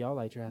 50, I'll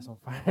light your ass on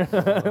fire.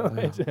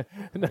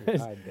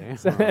 God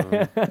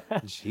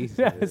damn.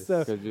 Jesus.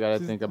 Because you got to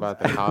think about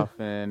the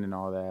coffin and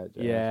all that.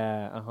 Just.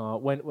 Yeah,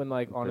 When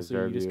like, honestly,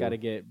 you just got to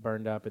get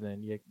burned up, and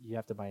then you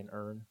have to buy an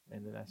urn,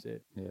 and then that's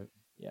it.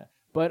 Yeah.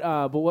 But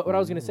what I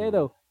was going to say,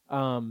 though,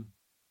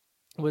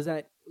 was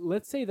that,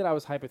 let's say that I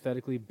was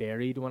hypothetically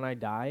buried when I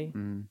die.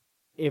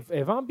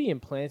 If I'm being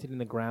planted in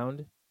the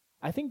ground,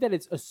 I think that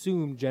it's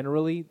assumed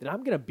generally that I'm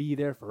going to be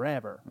there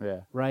forever.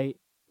 Yeah. Right?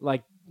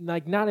 Like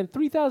not in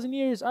 3,000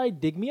 years,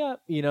 dig me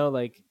up. You know,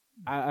 like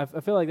I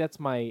feel like that's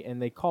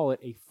and they call it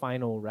a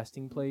final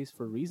resting place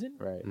for a reason.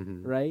 Right.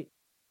 Right.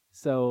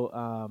 So,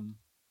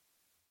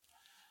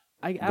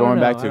 going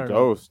back to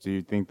ghosts, do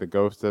you think the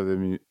ghosts of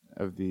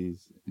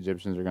these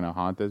Egyptians are going to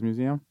haunt this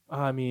museum?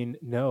 I mean,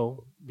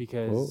 no,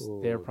 because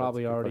they're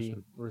probably already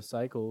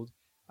recycled.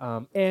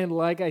 And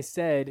like I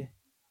said,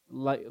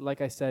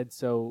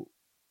 so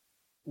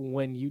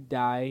when you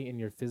die and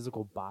your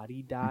physical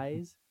body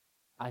dies,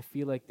 I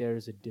feel like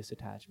there's a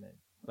disattachment.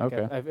 Like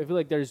okay. I feel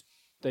like there's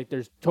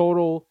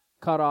total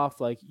cut off,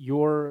 like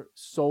your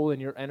soul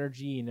and your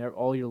energy and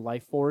all your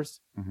life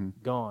force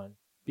gone.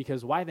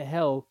 Because why the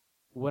hell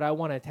would I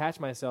want to attach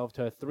myself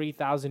to a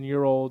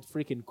 3,000-year-old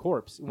freaking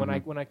corpse when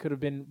I could have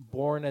been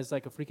born as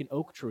like a freaking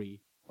oak tree,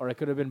 or I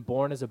could have been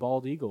born as a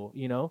bald eagle?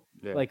 You know,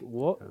 like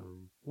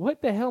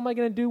what the hell am I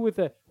gonna do with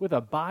a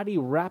body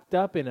wrapped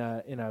up in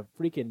a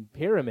freaking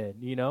pyramid?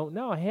 You know,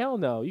 no, hell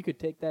no. You could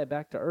take that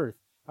back to Earth.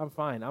 I'm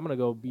fine. I'm gonna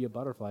go be a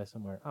butterfly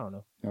somewhere. I don't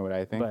know. You know what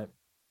I think? But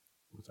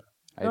you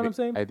know what I'm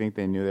saying? I think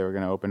they knew they were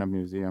gonna open up a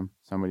museum.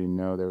 Somebody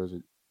knew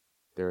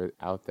they were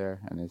out there,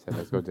 and they said,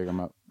 "Let's go dig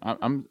them up."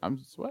 I'm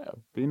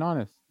being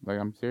honest. Like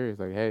I'm serious.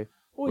 Like, hey,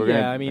 we're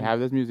gonna have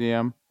this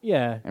museum.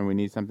 Yeah. And we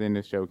need something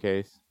to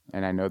showcase.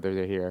 And I know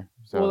they're here.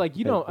 So well, like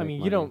you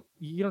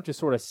don't just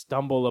sort of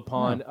stumble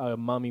upon a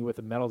mummy with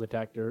a metal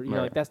detector. You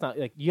know, like that's not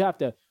like you have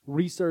to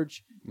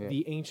research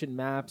the ancient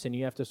maps, and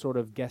you have to sort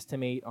of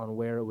guesstimate on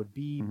where it would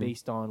be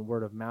based on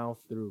word of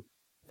mouth through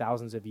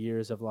thousands of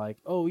years of like,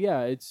 oh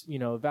yeah, it's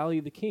Valley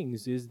of the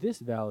Kings is this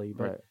valley,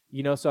 but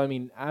so I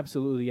mean,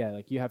 absolutely,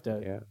 like you have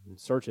to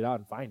search it out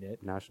and find it.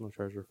 National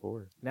Treasure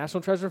 4.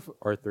 National Treasure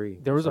or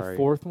 3. There was a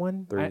fourth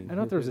one. 3. I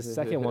know there was a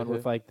second one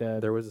with like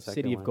there was a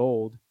City of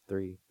Gold.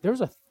 3. There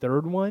was a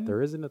third one.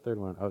 There isn't a third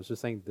one. I was just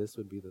saying this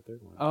would be the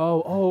third one.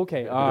 Oh,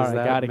 okay. All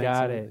right,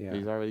 got it. Yeah.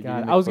 He's already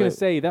I was gonna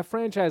say that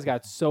franchise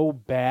got so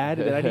bad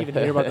that I didn't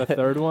even hear about the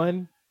third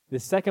one. The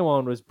second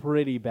one was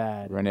pretty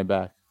bad. Run it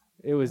back.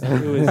 It was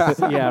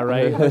yeah,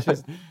 right. It's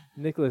just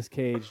Nicolas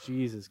Cage,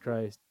 Jesus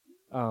Christ.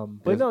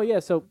 But no, yeah.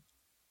 So,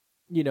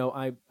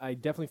 I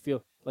definitely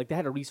feel like they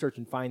had to research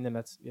and find them.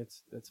 That's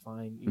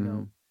fine. You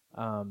know.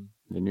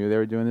 They knew they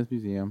were doing this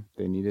museum.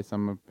 They needed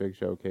some big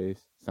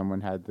showcase.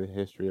 Someone had the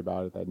history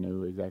about it that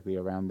knew exactly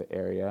around the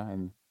area,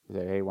 and they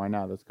said, "Hey, why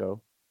not? Let's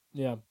go."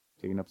 Yeah,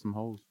 digging up some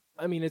holes.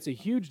 I mean, it's a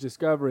huge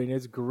discovery, and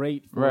it's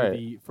great for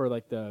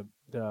the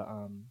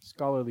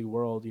scholarly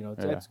world. You know,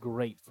 that's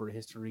great for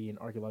history and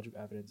archaeological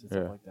evidence and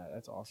stuff like that.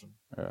 That's awesome.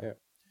 Yeah.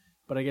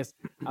 But I guess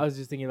I was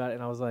just thinking about it,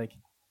 and I was like,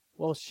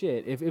 well,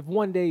 shit. If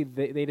one day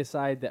they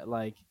decide that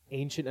like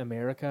ancient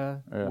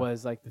America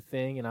was like the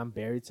thing, and I'm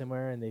buried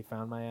somewhere, and they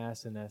found my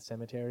ass in a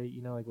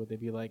cemetery, like would they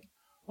be like,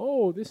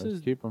 oh, this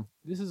Let's keep them.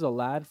 is a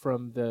lad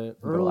from the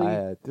early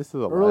Lad. This is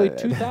a early lad.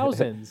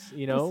 2000s.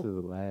 You know, This is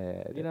a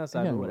lad. Get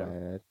outside or Young whatever.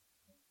 lad.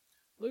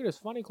 look at his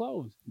funny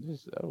clothes.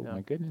 Oh Yeah.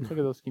 my goodness! Look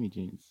at those skinny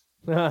jeans.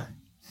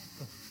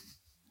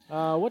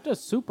 What does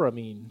Supra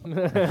mean? Oh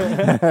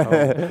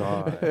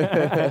God.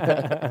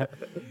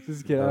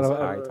 Just kidding. Those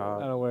I high don't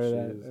top wear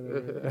shoes.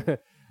 that.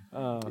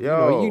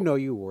 Yo. you know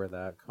you wore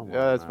that. Come on.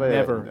 Yeah, that's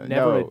man. funny.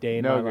 Never a day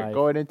in my life.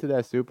 Going into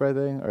that Supra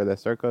thing or the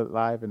Circa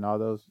Live and all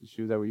those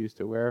shoes that we used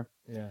to wear.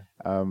 Yeah.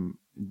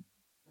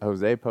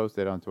 Jose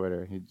posted on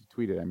Twitter. He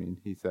tweeted. I mean,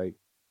 he's like,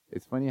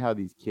 it's funny how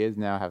these kids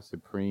now have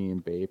Supreme,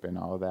 Bape, and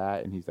all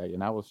that. And he's like,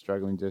 and I was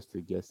struggling just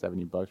to get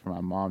 $70 from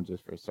my mom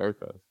just for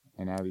Circas.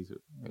 And now these,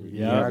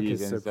 Yeah, Yeezys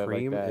because and stuff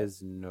Supreme like that.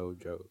 is no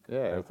joke. Yeah,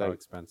 of it's how like-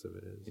 expensive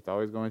it is. It's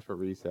always going for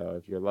resale.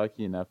 If you're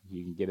lucky enough,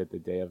 you can get it the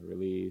day of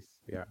release.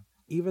 Yeah.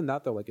 Even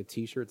that though, like a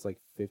T-shirt's like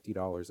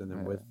 $50, and then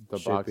Yeah, with the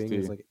box shipping, tee.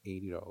 it's like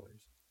 $80.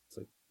 It's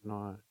like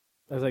not.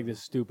 That's like the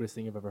stupidest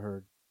thing I've ever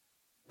heard.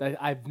 That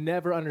I've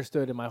never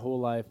understood in my whole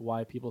life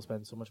why people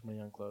spend so much money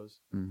on clothes.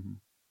 Mm-hmm.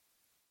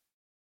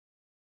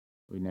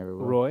 We never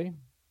will. Roy,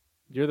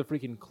 you're the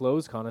freaking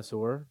clothes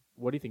connoisseur.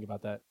 What do you think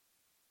about that?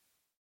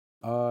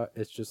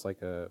 It's just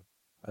like a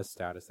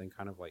status thing,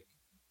 kind of like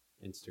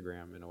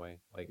Instagram in a way.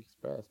 Like,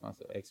 Express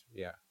myself.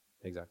 yeah,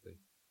 exactly.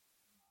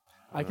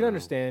 I can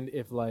understand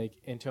if like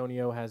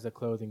Antonio has a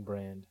clothing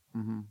brand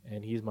Mm-hmm.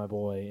 and he's my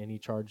boy and he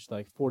charged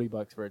like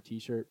 $40 for a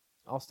t-shirt.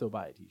 I'll still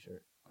buy a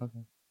t-shirt. Okay.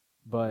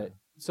 But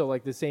so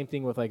like the same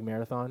thing with like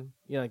Marathon.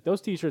 You know, like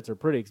those t-shirts are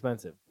pretty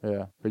expensive.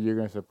 Yeah, but you're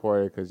gonna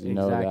support it because you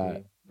know that.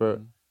 Exactly. But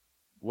Mhm.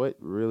 what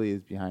really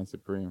is behind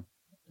Supreme?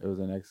 It was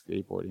an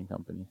ex-skateboarding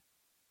company,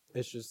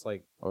 It's just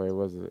like or it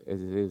was. It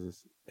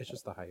is. it's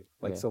just the hype.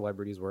 Like Yeah.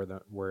 celebrities wear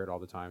it all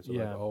the time. So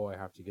Yeah. like, oh, I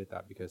have to get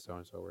that because so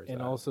and so wears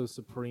And that. also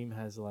Supreme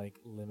has like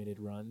limited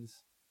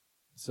runs.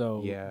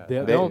 So Yeah.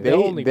 they'll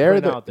only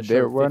print out the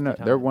they're shirt one.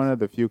 50 They're one times. of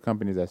the few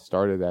companies that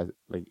started that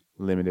like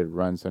limited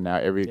run. So now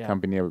every Yeah.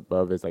 company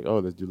above is like, oh,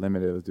 let's do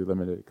limited,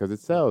 because it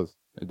sells.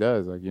 It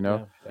does, like you know.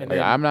 Yeah. And Like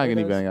then- I'm not it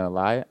even does. gonna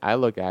lie. I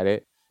look at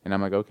it and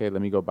I'm like, okay,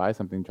 let me go buy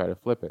something, try to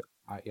flip it.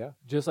 Yeah.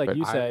 Just like But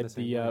you I'm said, the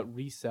same the way.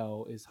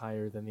 resell is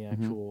higher than the Mhm.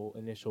 actual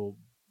initial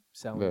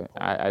selling But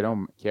point. I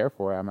don't care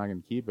for it. I'm not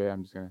gonna keep it.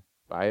 I'm just gonna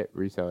buy it,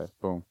 resell it,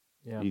 boom,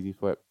 Yeah. easy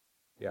flip.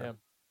 Yeah. Yeah.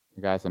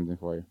 I got something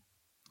for you.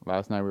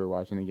 Last night we were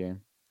watching the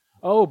game.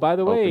 Oh, by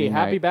the way, Opening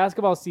happy night.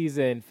 basketball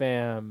season,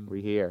 fam.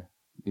 We here.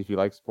 If you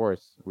like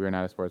sports, we are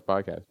not a sports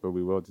podcast, but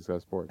we will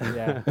discuss sports.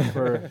 Yeah,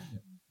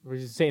 we're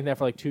just saying that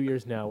for like 2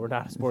 years now. We're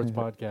not a sports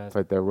podcast.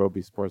 But there will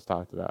be sports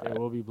talked about. There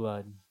will be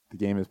blood. The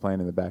game is playing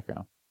in the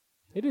background.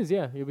 It is,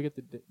 yeah. We get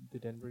the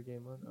Denver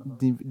game on. Uh-huh.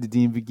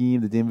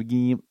 The Denver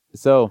game.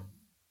 So,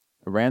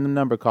 a random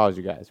number calls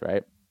you guys,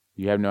 right?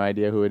 You have no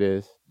idea who it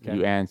is. Okay.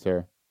 You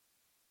answer.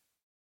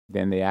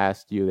 Then they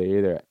ask you.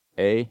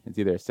 It's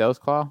either a sales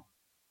call,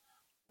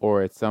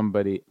 or it's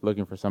somebody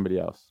looking for somebody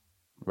else,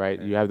 right?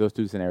 Okay. You have those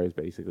two scenarios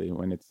basically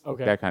when it's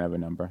Okay. that kind of a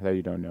number that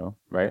you don't know,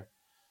 right?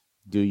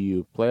 Do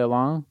you play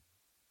along,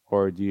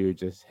 or do you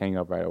just hang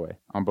up right away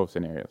on both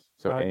scenarios?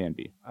 So A and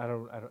B. I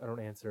don't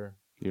answer.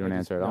 You don't I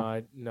just- answer at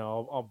all.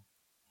 No,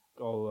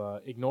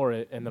 I'll ignore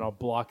it and then I'll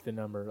block the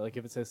number. Like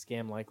if it says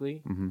scam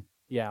likely, Mm-hmm.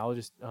 yeah, I'll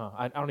just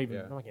I don't even.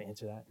 Yeah. I'm not gonna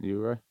answer that. You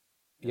were.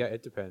 Yeah,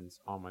 it depends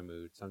on my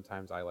mood.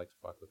 Sometimes I like to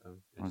fuck with them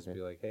and just Okay.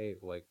 be like, hey,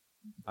 like,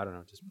 I don't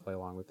know, just play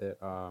along with it.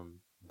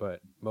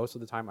 But most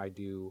of the time I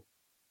do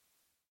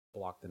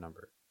block the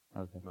number.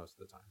 Okay. Most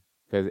of the time.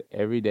 Because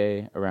every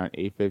day around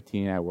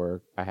 8:15 at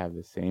work, I have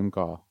the same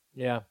call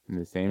Yeah, and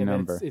the same and then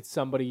number. it's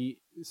somebody.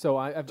 So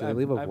I've Do they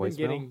leave a I've been voicemail?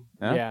 getting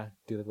Huh? yeah.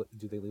 Do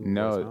they leave a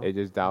No, voicemail? it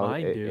just dials.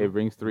 Mine do. It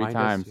rings 3 Mine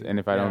does times, too. and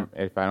if I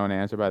don't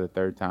answer by the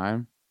third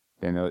time,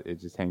 then it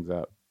just hangs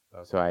up.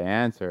 Okay. So I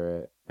answer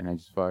it, and I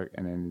just fuck,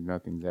 and then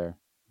nothing's there.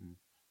 Hmm.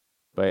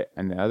 But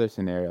in the other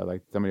scenario,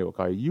 like somebody will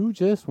call you, you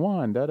just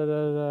won, da da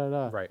da da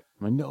da. Right.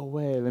 I'm like, no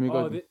way. Let me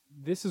go.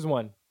 This is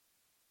one.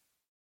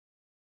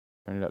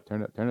 Turn it up.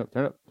 Turn it up. Turn it up.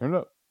 Turn it up. Turn it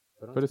up.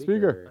 on Put a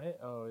speaker. Right?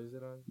 Oh, is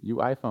it on? You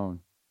iPhone.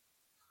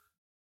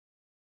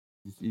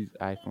 Just use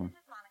iPhone.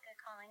 This is Monica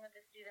calling with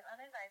the Student Loan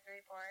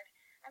Advisory Board.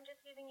 I'm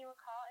just giving you a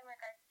call in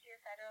regards to your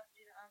federal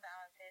student loan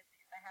balances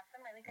because I have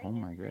some really good Oh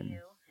news my for goodness.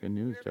 you. Good You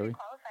news, are Joey.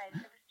 pre-qualified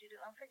for the student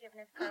loan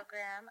forgiveness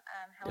program.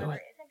 However,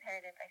 it. it is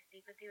imperative I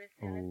speak with you as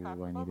soon as Oh, I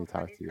possible need to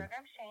before talk these to you.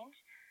 programs change.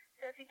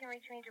 So if you can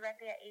reach me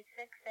directly at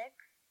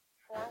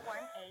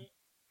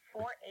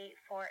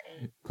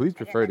 866-418-4848. Please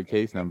Again, refer to that's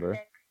case number.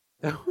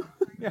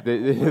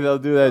 866 They'll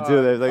do that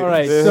too. They're like, All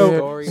right,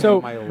 Story so-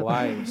 of my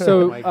life.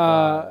 so, Oh my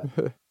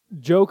God.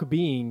 Joke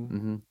being,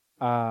 hmm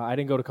I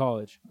didn't go to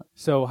college.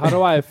 So how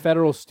do I have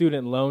federal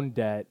student loan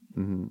debt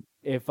hmm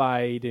if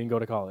I didn't go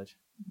to college?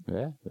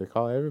 Yeah, they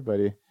call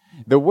everybody.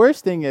 The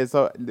worst thing is,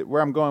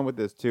 where I'm going with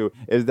this too,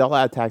 is they'll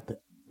attack the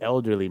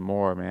elderly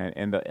more, man,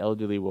 and the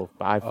elderly will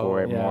fight for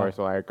Oh, it yeah. more.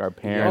 So like our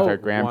parents, Oh, our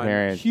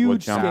grandparents will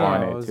huge jump scam.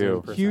 on it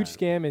too. 1,000%. Huge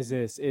scam is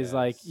this is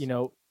like, Yes. you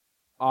know,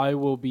 I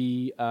will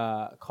be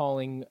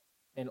calling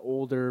an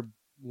older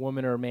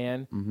woman or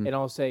man Mhm. and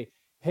I'll say,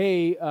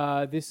 hey,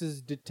 this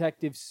is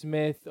Detective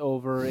Smith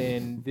over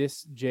in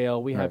this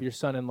jail. We have Right. your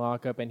son in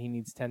lockup, and he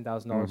needs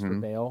 $10,000 for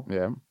Mhm. bail.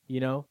 Yeah, You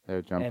know,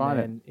 they'll jump and on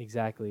it. then,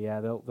 exactly. Yeah,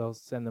 they'll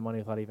send the money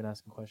without even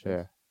asking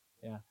questions.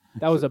 Yeah.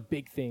 That was a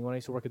big thing when I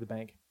used to work at the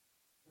bank.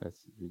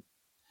 That's.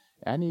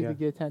 I need to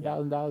get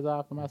 $10,000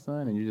 off for my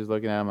son, and you're just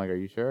looking at him like, "Are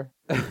you sure?"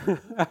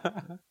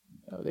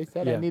 Oh, they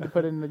said I Yeah. need to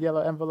put it in the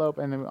yellow envelope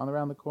and on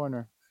around the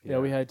corner. Yeah,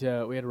 we had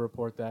to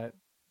report that.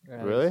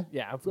 Really?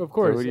 Yeah, of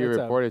course. So who do you it's,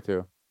 report it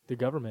to? the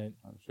government.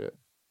 Oh shit.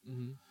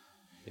 Hmm.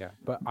 Yeah,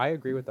 but I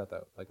agree with that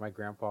though. Like my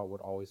grandpa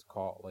would always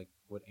call, like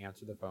would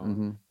answer the phone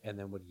Mhm. and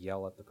then would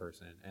yell at the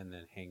person and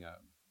then hang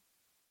up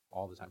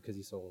all the time because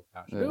he's so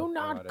passionate. Yeah. Do about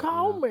not it,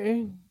 call you know?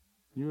 me.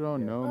 You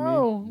don't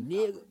know me.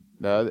 Oh.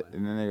 And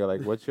then they go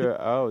like, "What's your?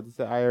 Oh, this is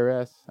the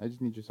IRS. I just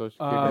need your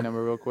social security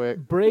number real quick."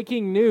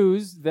 Breaking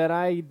news that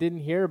I didn't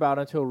hear about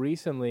until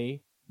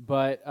recently,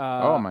 but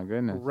Oh my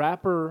goodness.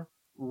 rapper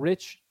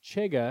Rich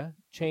Chiga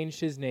changed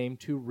his name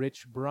to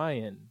Rich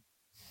Brian.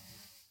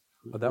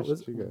 Oh, that Rich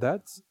was Chiga.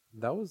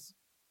 that was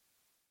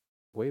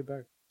way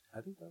back.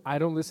 I think that. I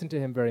don't listen to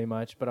him very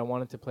much, but I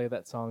wanted to play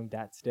that song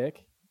 "Dat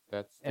Stick,"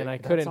 That's and I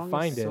That couldn't song is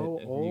find it. so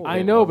old.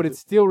 I know, but it's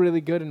still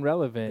really good and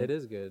relevant. It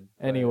is good.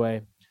 but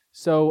Anyway,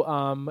 so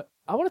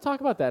I want to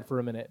talk about that for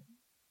a minute.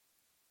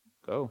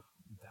 go,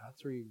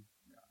 that's where you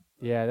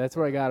Yeah, that's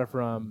where I got it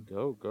from.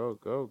 go.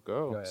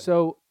 go ahead.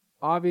 So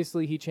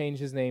obviously he changed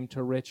his name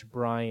to Rich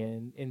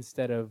Brian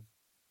instead of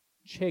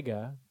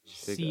Chiga,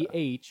 Chiga.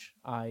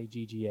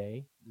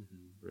 Chigga,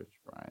 Rich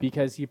Brian.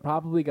 because he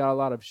probably got a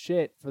lot of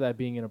shit for that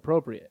being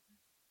inappropriate.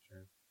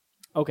 Sure.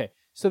 Okay,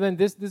 so then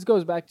this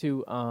goes back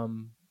to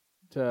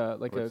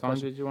like What a song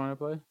question. did you want to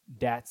play?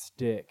 Dat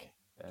Stick.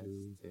 That's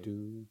Do, it.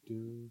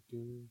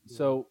 do.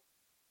 So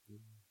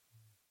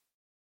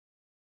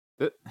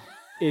Th-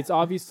 it's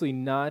obviously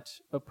not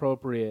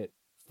appropriate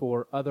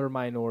for other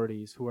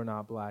minorities who are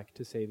not black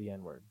to say the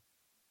N-word,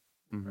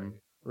 Mhm.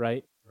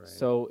 right? Right.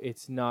 So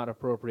it's not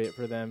appropriate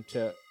for them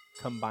to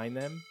combine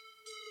them.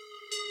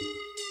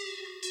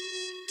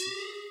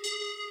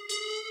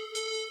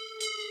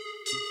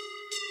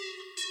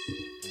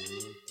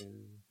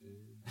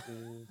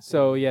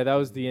 So yeah, that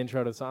was the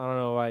intro to the song. I don't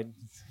know why,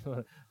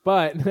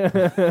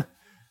 but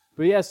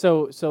but yeah.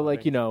 So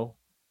like, you know,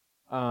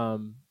 I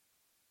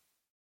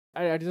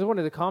just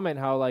wanted to comment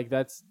how like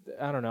that's,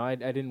 I don't know. I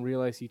didn't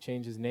realize he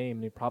changed his name,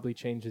 and he probably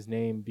changed his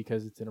name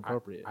because it's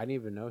inappropriate. I didn't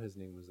even know his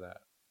name was that.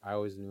 I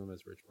always knew him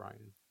as Rich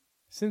Brian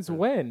Since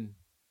when?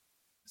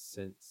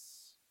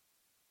 since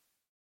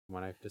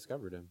when I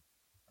discovered him.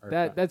 Or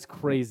That's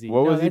crazy.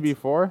 What No, was he that's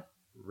before?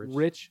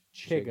 Rich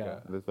Chiga.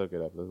 Chiga. Let's look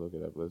it up.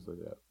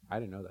 I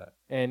didn't know that.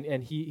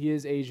 And he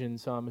is Asian,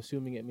 so I'm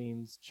assuming it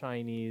means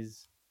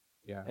Chinese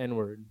Yeah.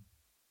 N-word.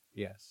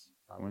 Yes.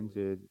 When probably.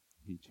 did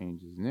he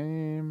change his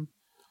name?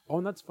 Oh,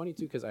 and that's funny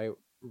too, because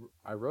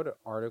I wrote an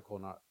article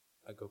not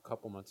like a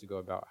couple months ago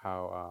about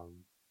how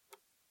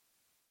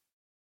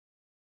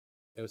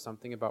it was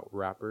something about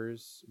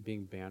rappers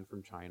being banned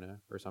from China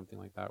or something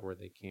like that, where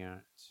they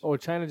can't. Oh,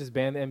 China just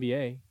banned the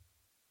NBA.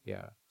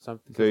 Yeah,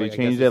 something. So he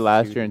changed it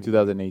last year in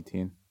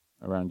 2018,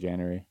 around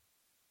January.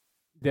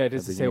 Yeah,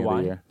 does it say beginning of the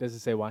why? year. Does it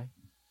say why?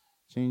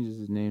 Changes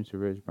his name to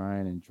Rich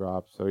Brian and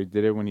dropped. So he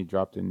did it when he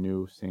dropped a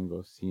new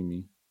single, "See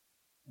Me."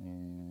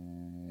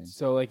 And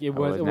So like I it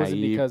wasn't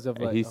naive. because of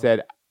And like he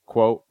said,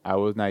 "Quote: I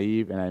was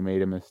naive and I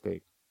made a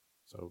mistake."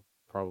 So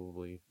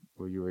probably.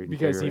 Were you reading?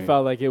 because he figuring-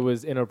 felt like it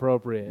was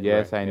inappropriate.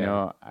 Yes, Right, I yeah.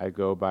 know. I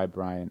go by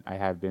Brian. I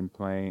have been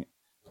planning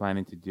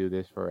to do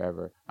this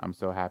forever. I'm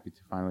so happy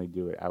to finally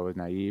do it. I was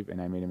naive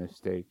and I made a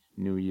mistake.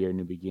 New year,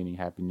 new beginning.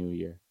 Happy New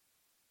Year.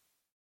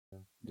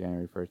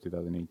 January 1st,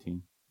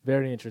 2018.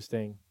 Very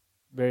interesting.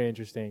 Very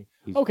interesting.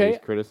 He's Okay.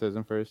 faced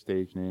criticism for his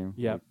stage name.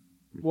 Yep.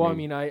 which Well, I made-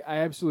 mean, I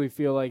absolutely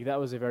feel like that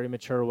was a very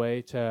mature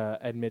way to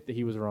admit that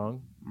he was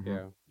wrong. Mhm.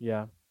 Yeah.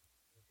 Yeah.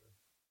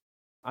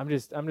 I'm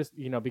just,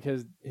 you know,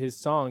 because his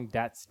song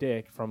 "Dat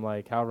Stick" from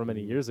like however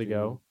many years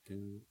ago,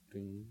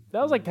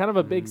 that was like kind of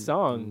a big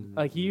song.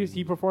 Like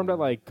he performed at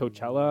like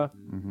Coachella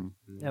Mhm.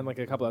 and like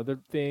a couple other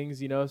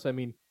things, you know. So I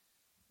mean,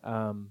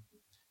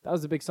 that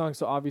was a big song.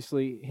 So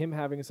obviously, him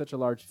having such a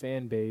large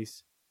fan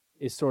base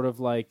is sort of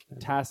like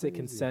tacit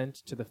consent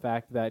to the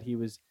fact that he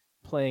was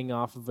playing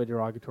off of a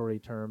derogatory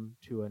term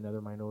to another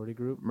minority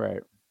group.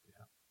 Right.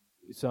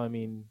 So I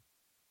mean,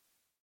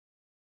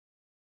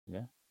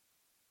 Yeah.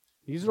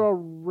 these are all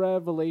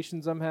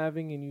revelations I'm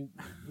having, and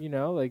you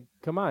know, like,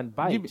 come on,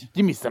 bite.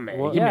 Give me something.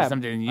 Well, give yeah, me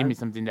something. Give me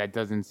something that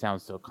doesn't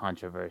sound so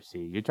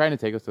controversial. You're trying to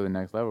take us to the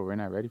next level. We're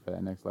not ready for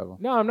that next level.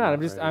 No, I'm not. Not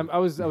I'm just. ready. I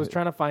was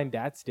trying to find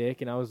Dat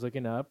Stick, and I was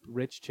looking up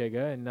Rich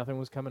Chiga, and nothing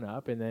was coming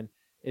up, and then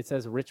it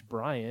says Rich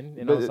Brian,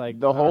 and I was like,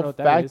 the I don't know whole what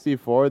that fact is.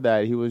 before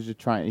that, he was just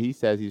trying. He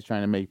says he's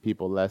trying to make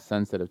people less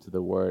sensitive to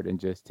the word and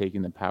just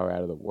taking the power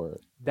out of the word.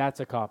 That's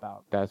a cop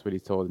out. That's what he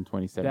told in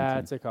 2017.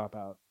 That's a cop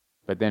out.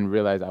 But then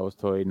realized I was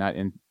totally not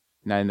in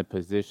the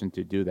position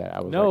to do that. I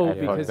was No, like,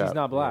 I because fucked he's up.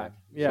 not black. So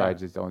Yeah. I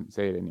just don't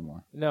say it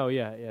anymore. No,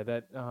 yeah.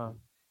 That.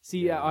 See,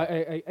 Yeah.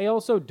 I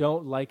also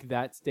don't like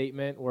that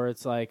statement where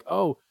it's like,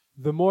 oh,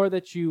 the more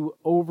that you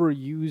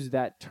overuse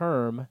that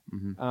term,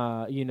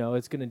 Mm-hmm. you know,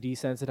 it's going to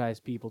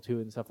desensitize people to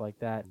it and stuff like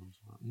that.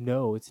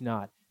 No, it's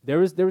not. There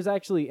was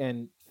actually,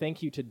 and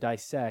thank you to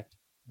Dissect,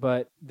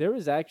 but there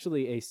was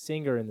actually a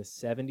singer in the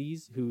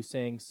 70s who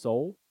sang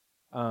soul.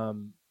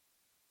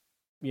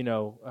 You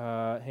know,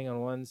 hang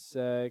on one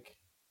sec.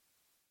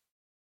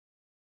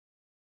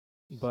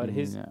 But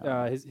his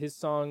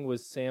song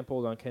was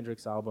sampled on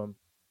Kendrick's album.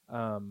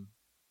 And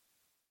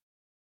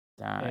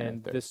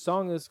the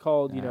song is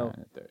called, you know,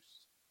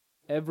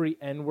 Every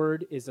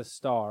N-Word is a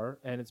Star,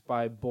 and it's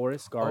by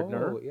Boris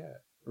Gardner. Oh, yeah.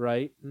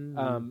 Right?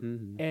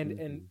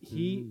 And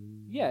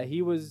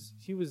he was,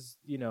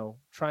 you know,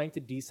 trying to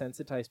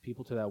desensitize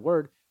people to that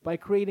word by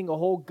creating a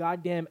whole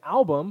goddamn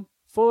album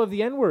full of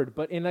the N-word,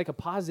 but in like a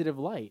positive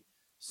light.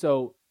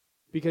 So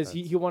because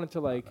he wanted to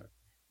like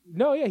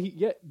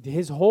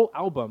his whole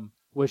album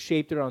was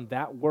shaped around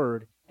that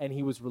word, and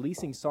he was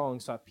releasing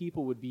songs so that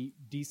people would be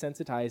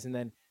desensitized, and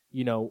then,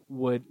 you know,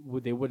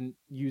 they wouldn't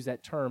use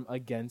that term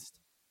against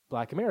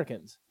Black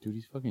Americans. Dude,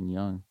 he's fucking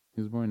young.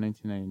 He was born in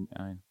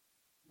 1999.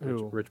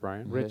 Who? Rich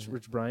Brian. Rich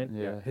Brian.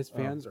 Yeah. His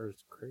fans are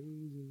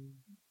crazy.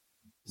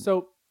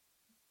 So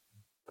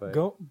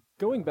But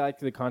going back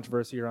to the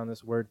controversy around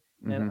this word,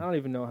 and I don't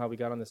even know how we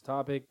got on this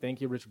topic.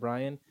 Thank you, Rich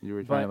Brian. You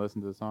were trying to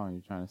listen to the song.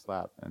 You're trying to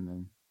slap, and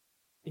then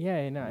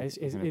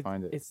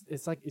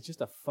it's like it's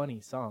just a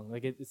funny song.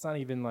 Like it's not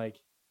even like,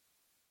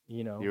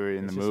 you know. You were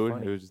in the mood.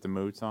 Funny. It was just a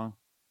mood song.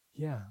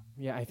 Yeah.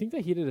 I think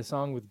that he did a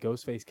song with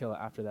Ghostface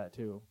Killah after that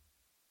too.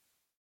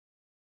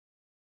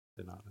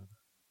 Did not know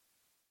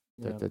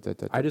that. Yeah.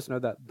 I just know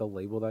that the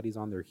label that he's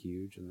on, they're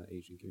huge in the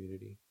Asian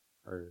community,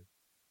 or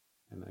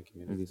in that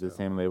community. Is it the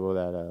same label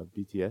that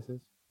BTS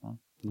is? Oh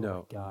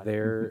No, my God.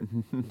 they're.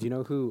 Do you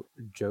know who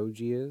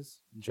Joji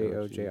is?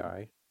 Joji.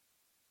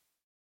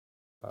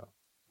 Oh,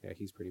 yeah,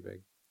 he's pretty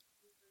big.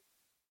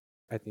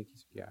 I think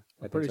he's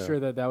I'm pretty sure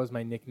that was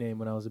my nickname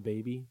when I was a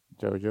baby.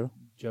 Joji.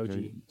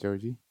 Joji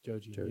Joji.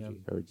 Joji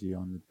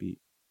on the beat.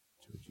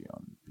 Joji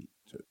on the beat.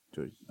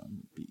 Joji on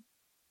the beat.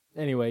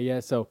 Anyway, yeah.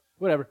 So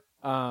whatever.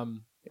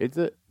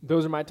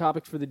 Those are my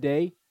topics for the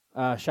day.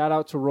 Shout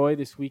out to Roy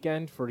this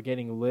weekend for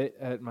getting lit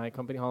at my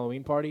company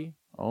Halloween party.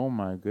 Oh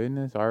my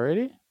goodness!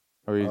 Already?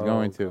 Or he's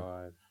going to?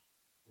 God.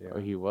 Yeah. Or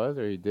he was,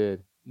 or he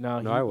did?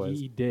 No, I was.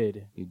 He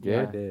did. He did.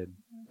 Yeah, I did.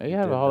 He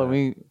had a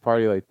Halloween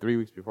party like 3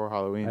 weeks before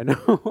Halloween. I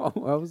know.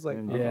 I was like,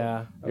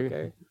 yeah.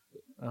 Okay.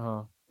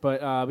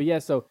 But yeah.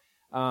 So,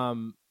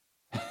 I'm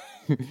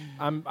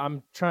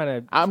trying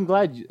to. I'm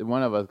glad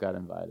one of us got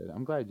invited.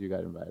 I'm glad you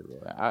got invited,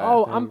 Roy.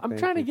 I'm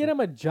trying to get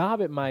him a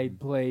job at my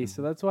place,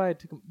 so that's why I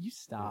took him. You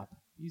stop.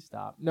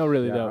 No,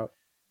 really though.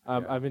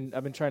 I've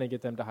been trying to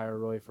get them to hire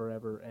Roy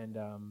forever, and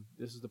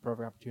this is the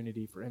perfect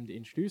opportunity for him to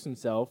introduce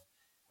himself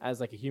as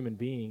like a human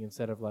being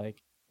instead of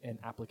like an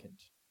applicant.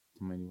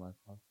 Too many White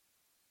Claws.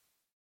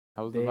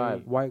 How was the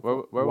vibe? Where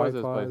was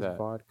this place at?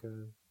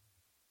 Vodka.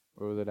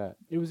 Where was it at?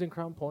 It was in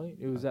Crown Point.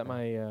 It was at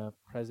my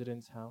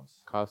president's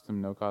house.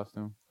 Costume, no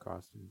costume?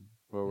 Costume.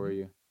 Where were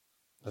you?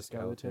 A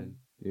skeleton.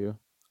 You?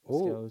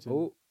 Skeleton.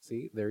 Oh,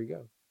 see, there you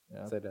go.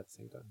 Yeah. Said at the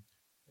same time.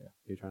 Yeah.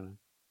 You're trying to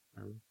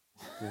remember?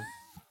 Yeah.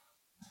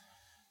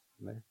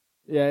 There.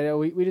 Yeah,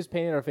 we just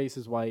painted our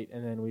faces white,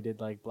 and then we did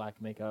like black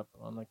makeup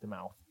on like the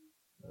mouth.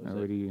 What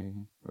are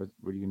you gonna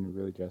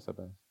really dress up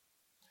as?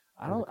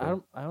 I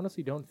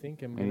honestly don't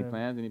think I'm gonna.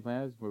 Any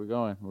plans? Where we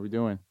going? What are we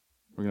doing?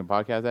 We're gonna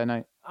podcast that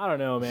night? I don't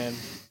know, man.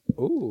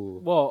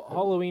 Ooh. Well,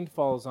 Halloween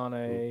falls on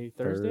a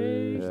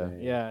Thursday.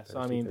 Yeah. So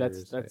I mean,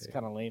 that's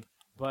kind of lame.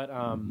 But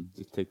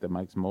just take the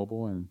Mike's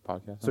mobile and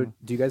podcast. So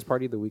do you guys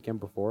party the weekend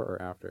before or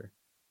after?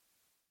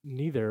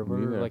 Neither.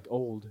 We're like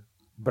old.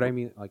 But I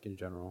mean, like in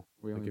general.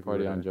 We only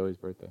party on Joey's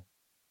birthday.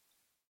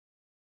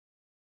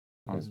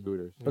 On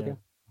scooters. Okay.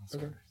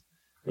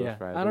 Yeah.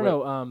 I don't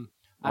know.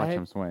 Watch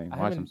him swing. I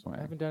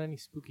haven't done any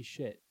spooky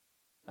shit.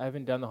 I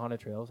haven't done the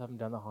haunted trails. I haven't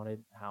done the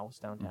haunted house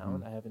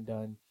downtown. I haven't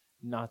done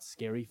Not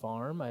Scary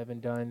Farm. I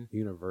haven't done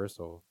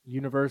Universal.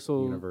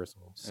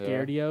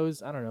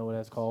 Scaredios. I don't know what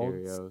that's called.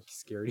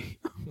 Scaredy.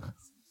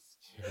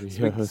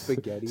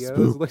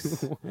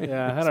 SpaghettiOs.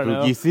 Yeah, I don't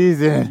know. Spooky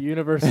season.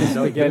 Universal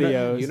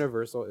SpaghettiOs.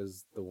 Universal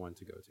is the one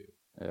to go to.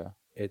 Yeah.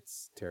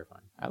 It's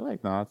terrifying. I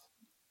like Knott's.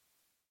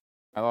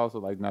 I also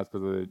like Knott's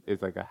because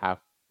it's like a half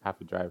a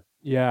drive.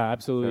 Yeah,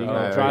 absolutely.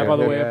 So, drive all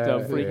the way up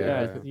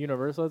to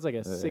Universal. It's like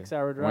a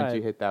 6-hour drive. Once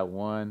you hit that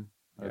one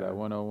or that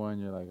 101,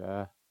 you're like,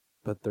 ah.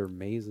 But their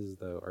mazes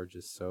though are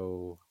just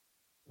so,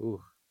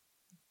 ooh.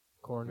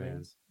 Corn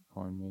maze.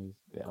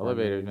 The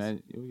elevators,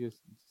 man. You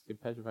just get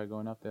petrified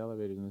going up the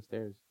elevators and the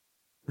stairs.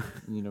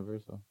 In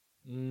Universal.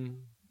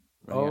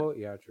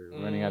 Yeah, true.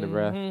 Running out of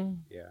breath.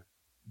 Yeah,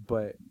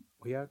 but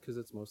because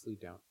it's mostly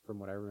down. From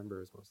what I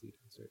remember, it's mostly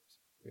downstairs.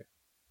 Yeah.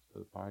 So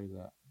the party's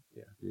at.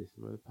 Yeah. This is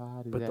where the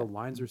party's But at. the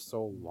lines are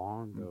so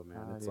long though,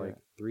 man. It's like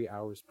 3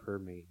 hours per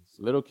maze.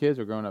 Little kids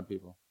or grown up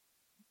people?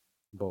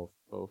 Both.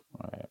 All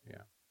right.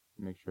 Yeah.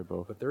 make sure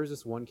both. But there was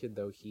this one kid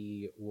though.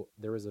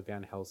 There was a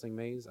Van Helsing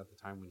maze at the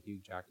time when Hugh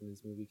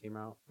Jackman's movie came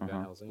out.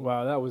 Van Helsing.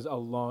 Wow, that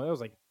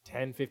was like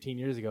 10, 15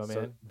 years ago, man.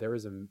 So there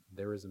was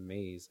a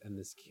maze, and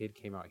this kid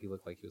came out. He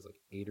looked like he was like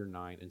 8 or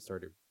 9, and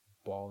started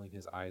bawling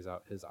his eyes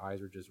out. His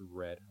eyes were just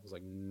red. I was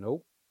like,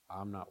 nope,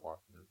 I'm not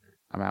walking in there.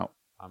 I'm out.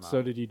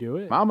 So did you do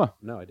it? Mama.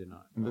 No, I did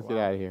not. Let's get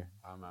out of here.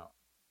 I'm out.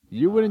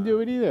 You wouldn't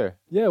do it either.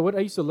 Yeah, I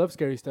used to love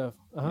scary stuff.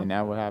 And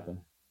now what happened?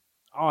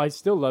 Oh, I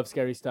still love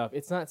scary stuff.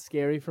 It's not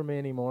scary for me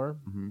anymore.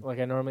 Mm-hmm. Like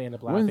I normally end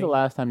up laughing. When's the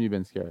last time you've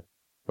been scared?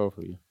 Both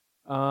of you.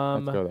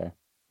 Let's go there.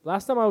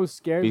 Last time I was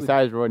scared.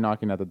 Besides Roy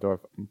knocking at the door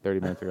 30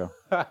 minutes ago.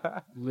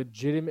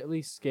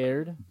 Legitimately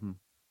scared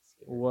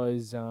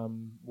was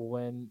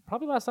when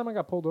probably last time I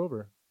got pulled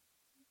over.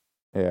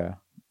 Yeah.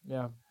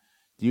 Yeah.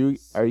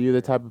 Are you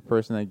the type of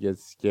person that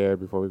gets scared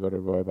before we go to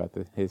Roy about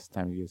his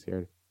time to get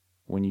scared?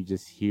 When you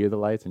just hear the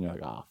lights and you're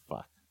like, oh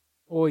fuck.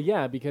 Well,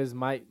 yeah, because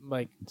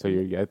so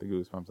you get the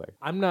goosebumps like.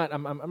 I'm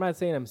not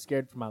saying I'm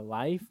scared for my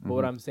life, but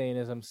what I'm saying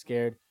is I'm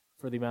scared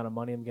for the amount of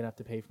money I'm gonna have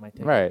to pay for my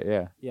ticket. Right.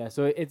 Yeah. Yeah.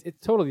 So it's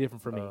totally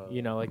different for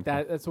me. Like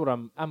that's what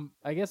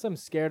I guess I'm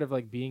scared of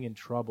like being in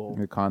trouble.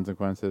 The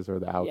consequences or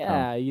the outcome.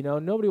 Yeah.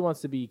 Nobody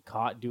wants to be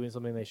caught doing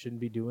something they shouldn't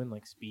be doing,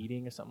 like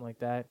speeding or something like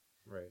that.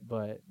 Right.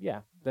 But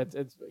yeah,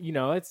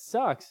 it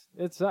sucks.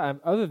 It's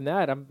other than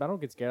that, I don't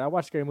get scared. I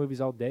watch scary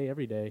movies all day,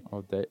 every day.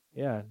 All day.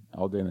 Yeah.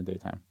 All day in the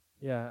daytime.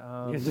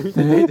 Yeah. You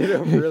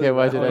can't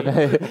watch it at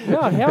night.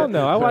 No, hell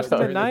no. I watch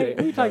them at night.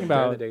 What are you talking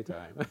about? During the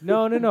daytime.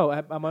 No.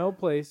 At my old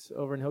place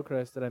over in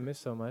Hillcrest that I miss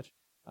so much,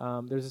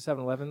 there's a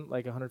 7-Eleven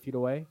like 100 feet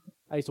away.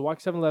 I used to walk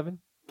 7-Eleven,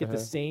 get the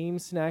same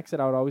snacks that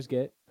I would always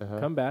get,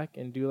 come back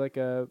and do like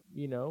a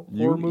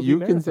horror movie. You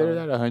marathon. consider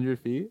that 100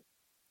 feet?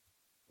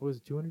 What was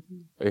it, 200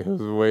 feet? It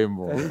was way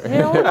more.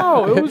 Hell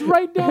no! It was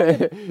right down.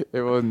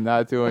 It was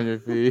not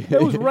 200 feet.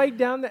 It was right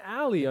down the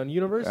alley on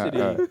University.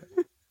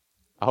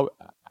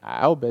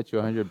 I'll bet you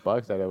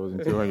 $100 that it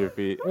wasn't 200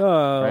 feet.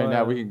 Right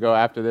now, we can go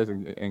after this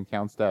and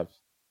count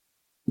steps.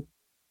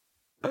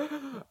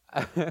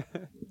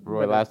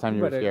 Roy, last time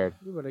you were scared.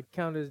 You better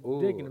count his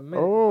dick in a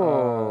minute.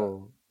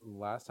 Oh.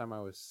 Last time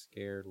I was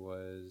scared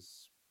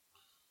was.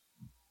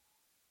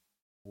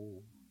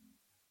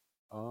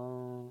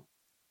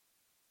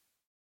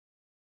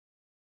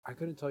 I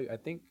couldn't tell you. I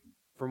think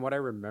from what I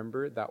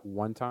remember, that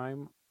one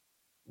time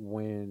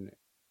when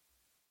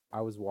I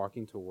was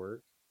walking to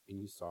work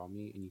and you saw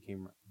me and you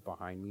came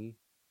behind me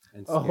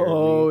and scared me.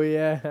 Oh,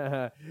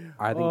 yeah.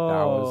 I think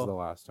that was the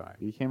last time.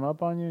 He came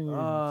up on you and you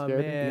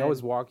scared him? man. I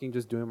was walking,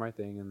 just doing my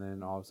thing, and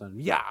then all of a sudden,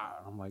 yeah!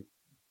 I'm like,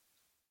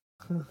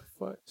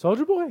 what?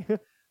 Soldier Boy?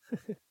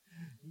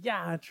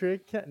 Yeah,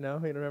 trick. No,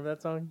 you don't remember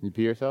that song? You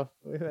pee yourself?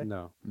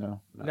 No.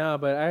 No,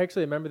 but I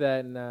actually remember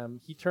that, and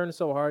he turned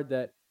so hard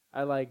that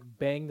I like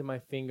banged my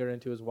finger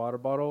into his water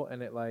bottle,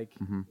 and it like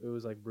it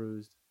was like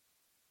bruised.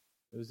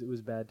 It was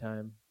a bad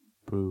time.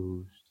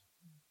 Bruised.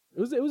 It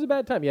was a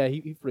bad time. Yeah,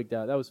 he freaked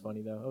out. That was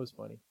funny though. That was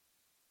funny.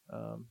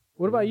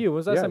 What about you? When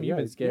was the last time you've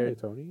been scared?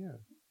 Yeah, Tony, yeah.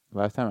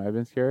 Last time I've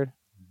been scared?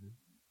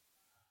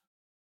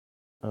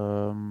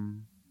 I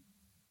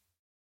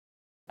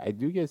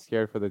do get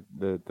scared for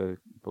the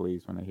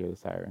police when I hear the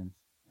sirens.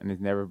 And it's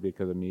never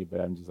because of me,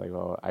 but I'm just like,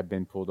 oh, I've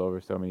been pulled over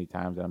so many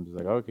times that I'm just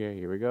like, okay,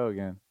 here we go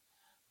again.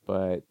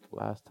 But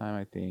last time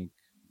I think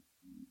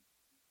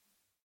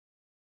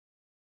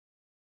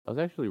I was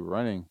actually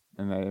running,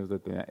 and it was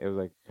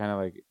like kind of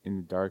like in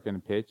the dark and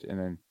the pitch, and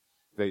then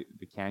the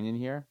canyon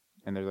here,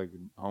 and there's like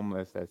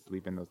homeless that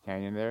sleep in those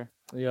canyon there.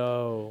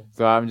 Yo.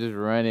 So I'm just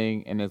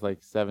running, and it's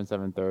like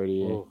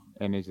 7:30,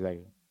 and it's just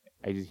like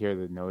I just hear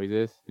the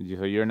noises.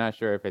 So you're not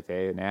sure if it's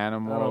an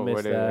animal or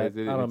what it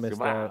is. I don't miss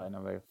that. And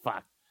I'm like,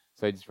 fuck.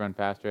 So I just run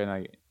faster, and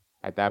like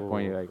at that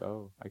point you're like,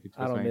 oh, I could.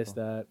 I don't miss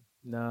that.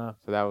 Nah.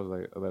 So that was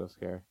like a little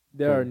scary.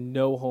 There are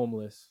no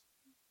homeless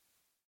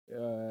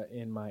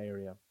in my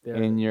area.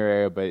 In your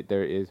area, but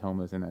there is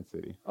homeless in that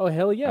city. Oh,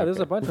 hell yeah. Okay. There's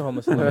a bunch of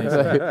homeless in the place.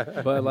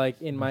 But like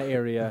in my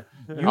area.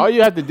 All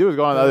you have to do is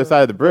go on the other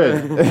side of the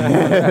bridge.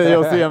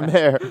 You'll see them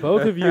there.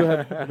 Both of you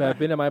have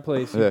been at my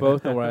place. You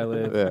both know where I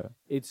live. Yeah.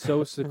 It's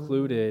so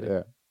secluded.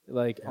 Yeah.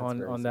 Like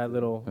on that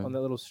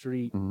little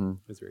street. Mm-hmm.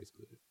 It's very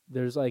secluded.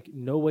 There's like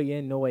no way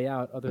in, no way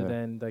out other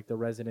than like the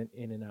resident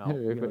in and out.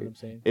 You know what I'm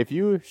saying? If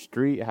your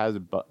street has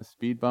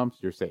speed bumps,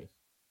 you're safe.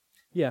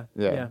 Yeah.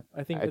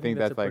 I think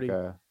that's like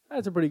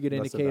that's a pretty good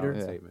indicator.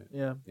 Statement.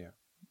 Yeah. You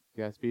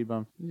got speed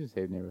bumps, you just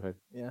save the neighborhood.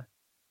 Yeah.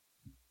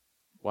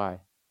 Why?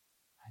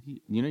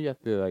 You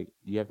have to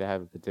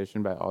have a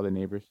petition by all the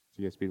neighbors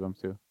to get speed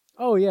bumps too.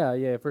 Oh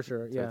yeah, for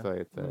sure. Yeah.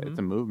 So it's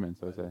a movement.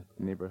 So it's a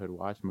neighborhood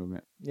watch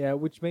movement. Yeah,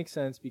 which makes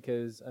sense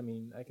because I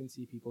mean I can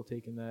see people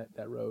taking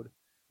that road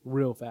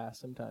real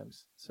fast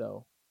sometimes.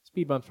 So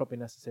speed bumps probably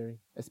necessary.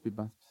 Speed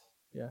bumps.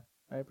 Yeah,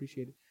 I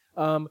appreciate it.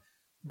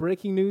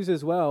 Breaking news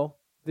as well.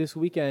 This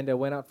weekend I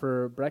went out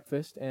for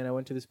breakfast and I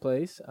went to this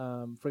place.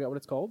 Forgot what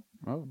it's called.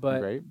 Oh,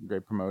 but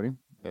great promoting.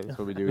 That's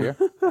what we do here.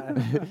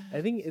 I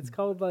think it's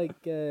called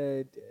like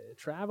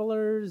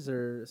Travelers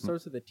or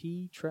starts with a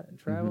T.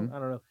 Travel. I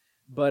don't know.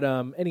 But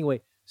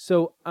anyway,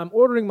 so I'm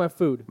ordering my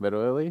food.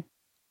 Literally.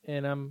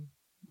 and I'm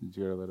Did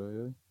you go to Little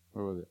Italy?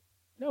 Where was it?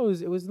 no,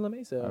 it was in La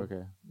Mesa.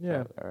 Okay.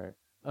 Yeah. All right.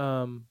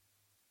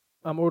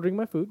 I'm ordering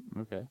my food,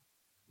 Okay.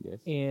 Yes.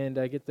 and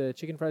I get the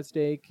chicken fried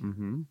steak,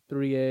 Mm-hmm.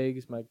 3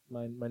 eggs, my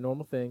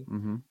normal thing,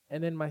 Mm-hmm.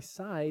 and then my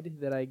side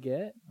that I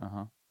get,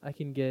 Uh-huh. I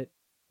can get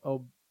a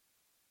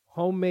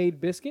homemade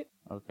biscuit.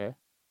 Okay.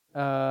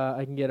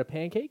 I can get a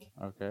pancake,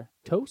 Okay.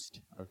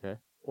 toast, Okay.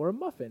 or a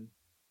muffin.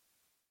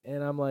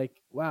 And I'm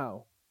like,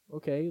 wow,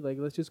 okay, like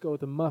let's just go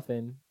with the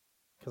muffin,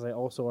 because I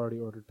also already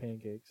ordered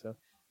pancakes. So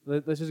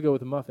let's just go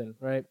with the muffin,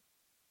 right?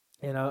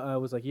 And I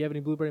was like, you have any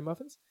blueberry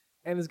muffins?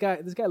 And this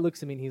guy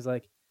looks at me and he's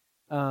like,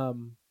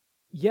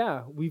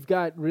 yeah, we've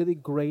got really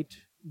great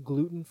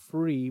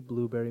gluten-free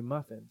blueberry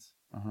muffins.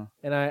 Uh-huh.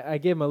 And I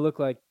gave him a look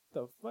like,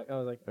 the fuck? I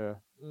was like, Yeah.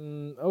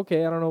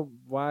 Okay, I don't know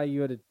why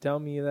you had to tell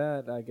me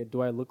that. Like,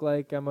 do I look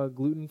like I'm a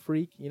gluten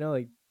freak? You know,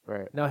 like,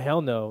 Right. no,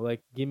 hell no.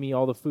 Like, give me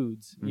all the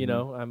foods. You Mhm.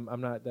 know,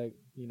 I'm not that.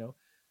 You know,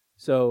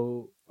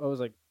 so I was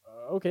like,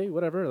 okay,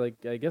 whatever.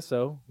 Like, I guess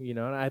so. You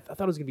know, and I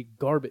thought it was gonna be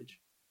garbage.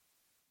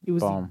 It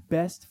was the Bomb.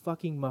 best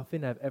fucking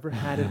muffin I've ever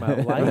had in my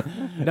life.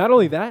 Not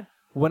only that,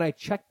 when I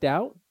checked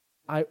out,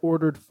 I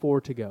ordered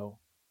 4 to go.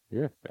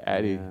 You're a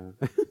fatty. Yeah.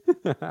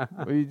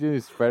 What do you do?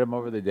 Spread them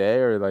over the day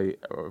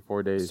or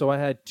 4 days? So I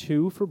had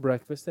 2 for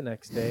breakfast the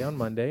next day on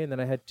Monday, and then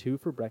I had 2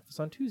 for breakfast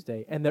on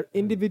Tuesday, and they're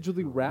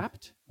individually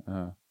wrapped.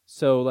 Uh-huh.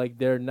 So, like,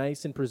 they're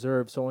nice and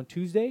preserved. So on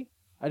Tuesday,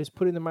 I just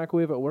put it in the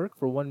microwave at work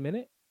for 1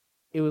 minute.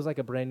 It was like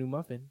a brand new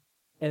muffin.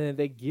 And then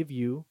they give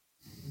you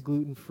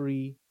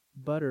gluten-free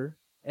butter,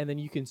 and then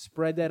you can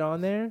spread that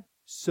on there.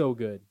 So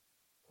good.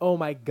 Oh,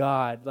 my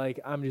God. Like,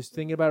 I'm just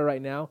thinking about it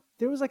right now.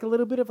 There was, like, a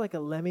little bit of, like, a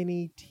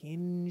lemony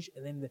tinge,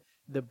 and then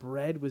the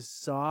bread was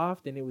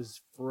soft, and it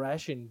was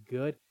fresh and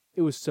good.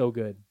 It was so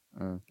good.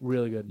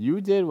 Really good.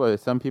 You did what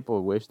some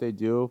people wish they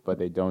do, but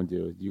they don't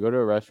do. You go to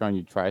a restaurant,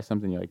 you try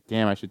something, you're like,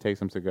 damn, I should take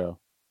some to go.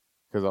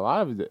 Because a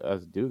lot of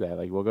us do that.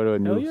 Like, we'll go to a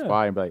new Hell yeah.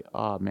 spot and be like,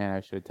 oh, man,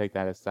 I should take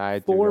that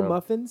aside. 4 to go.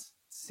 muffins,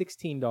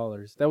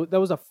 $16. That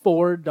was a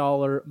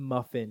 $4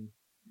 muffin.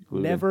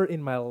 Gluten. Never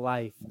in my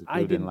life.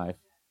 Gluten life.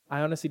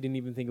 I honestly didn't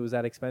even think it was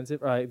that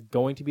expensive, or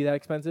going to be that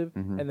expensive.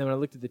 Mhm. And then when I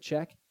looked at the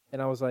check, and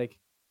I was like,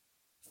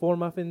 4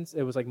 muffins.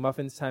 It was like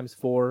muffins times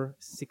 4,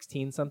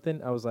 16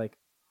 something. I was like,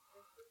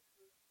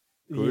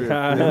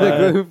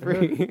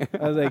 Gluten-free.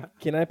 I was like,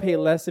 can I pay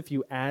less if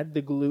you add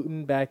the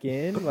gluten back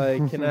in?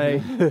 Like, can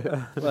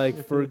I,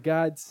 like, for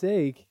God's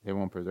sake? They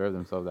won't preserve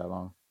themselves that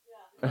long.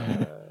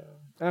 I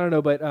don't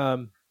know, but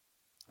I'll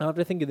have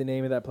to think of the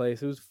name of that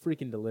place. It was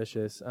freaking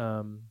delicious.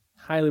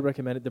 Highly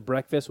recommend it. The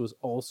breakfast was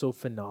also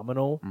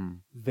phenomenal.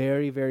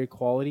 Very, very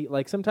quality.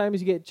 Like, sometimes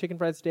you get chicken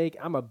fried steak.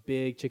 I'm a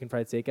big chicken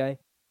fried steak guy.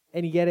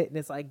 And you get it, and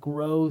it's like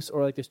gross,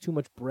 or like there's too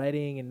much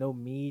breading and no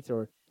meat,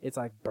 or it's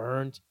like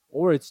burnt,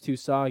 or it's too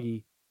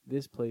soggy.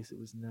 This place, it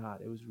was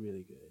not. It was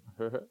really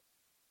good.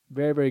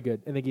 Very, very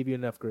good. And they give you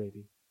enough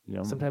gravy.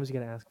 Yum. Sometimes you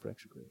gotta ask for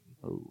extra gravy.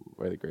 Oh,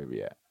 where the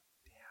gravy at?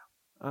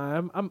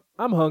 I'm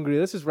hungry.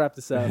 Let's just wrap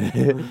this up.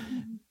 You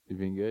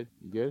been good?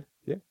 You good?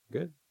 Yeah,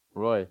 good.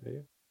 Roy, Yeah.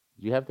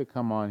 you have to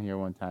come on here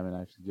one time and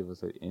actually give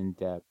us an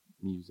in-depth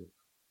music.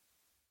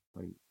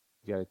 Like,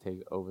 you got to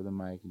take over the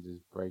mic and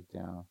just break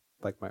down.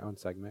 Like my own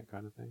segment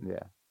kind of thing.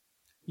 Yeah.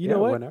 You know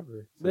what?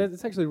 Whenever.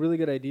 That's actually a really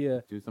good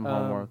idea. Do some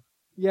homework.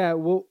 Yeah,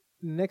 well,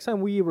 next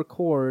time we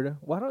record,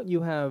 why don't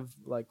you have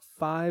like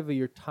 5 of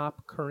your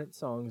top current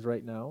songs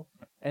right now,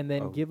 and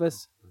then give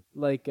us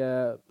like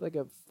a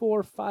 4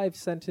 or 5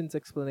 sentence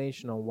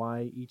explanation on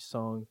why each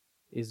song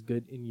is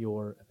good in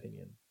your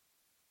opinion.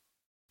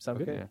 Sound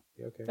Okay. good?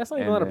 Yeah, okay. That's not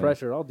even And a lot of then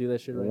pressure. I'll do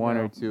that shit right One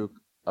now. or two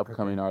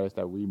upcoming artists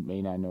that we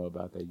may not know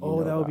about that you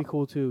know That would be about.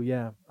 cool too.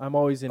 Yeah, I'm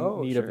always in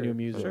need of new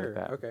music. Sure. Like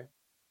that. Okay.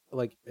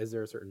 Like, is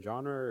there a certain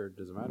genre, or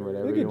does it matter?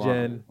 Whatever Look you at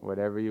Jen. want.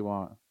 Whatever you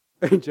want.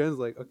 Jen's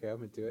like, okay,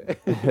 I'm into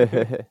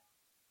it.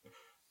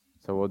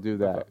 So we'll do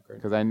that. Okay, great.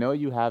 Because I know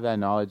you have that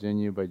knowledge in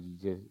you, but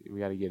we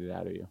got to get it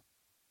out of you.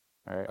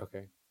 All right?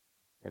 Okay.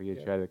 Got to get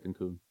Yeah. you out of the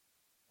cocoon.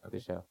 Okay.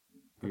 The shell.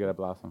 You got to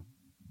blossom.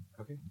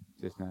 Okay.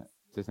 Just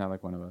not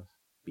like one of us.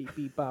 Beep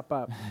beep bop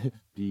bop.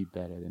 Be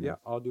better than Yeah, us.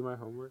 I'll do my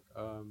homework.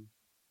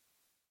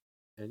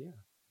 And yeah.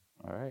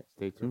 All right.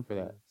 Stay tuned for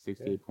that.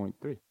 68.3.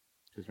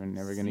 Because we're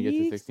never going to get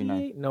to 69.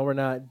 68? No, we're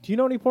not. Do you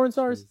know any porn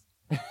stars?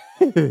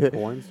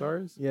 Porn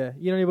stars? Yeah.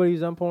 You know anybody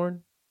who's on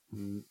porn?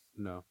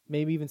 No.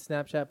 Maybe even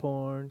Snapchat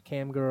porn,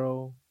 cam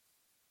girl.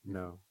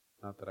 No.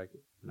 Not that I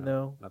could.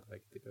 No. Not that I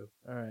could think of.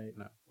 All right.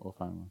 No. We'll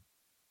find one.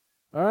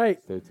 All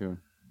right. Stay tuned.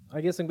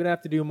 I guess I'm gonna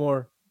have to do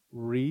more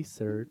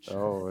research.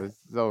 Oh, it's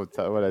so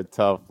tough. What a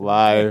tough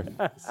life.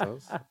 So,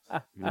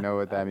 You know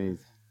what that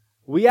means.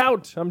 We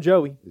out. I'm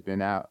Joey. It's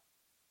been out.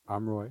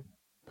 I'm Roy.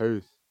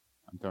 Peace.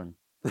 I'm Tony.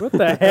 What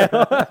the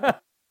hell?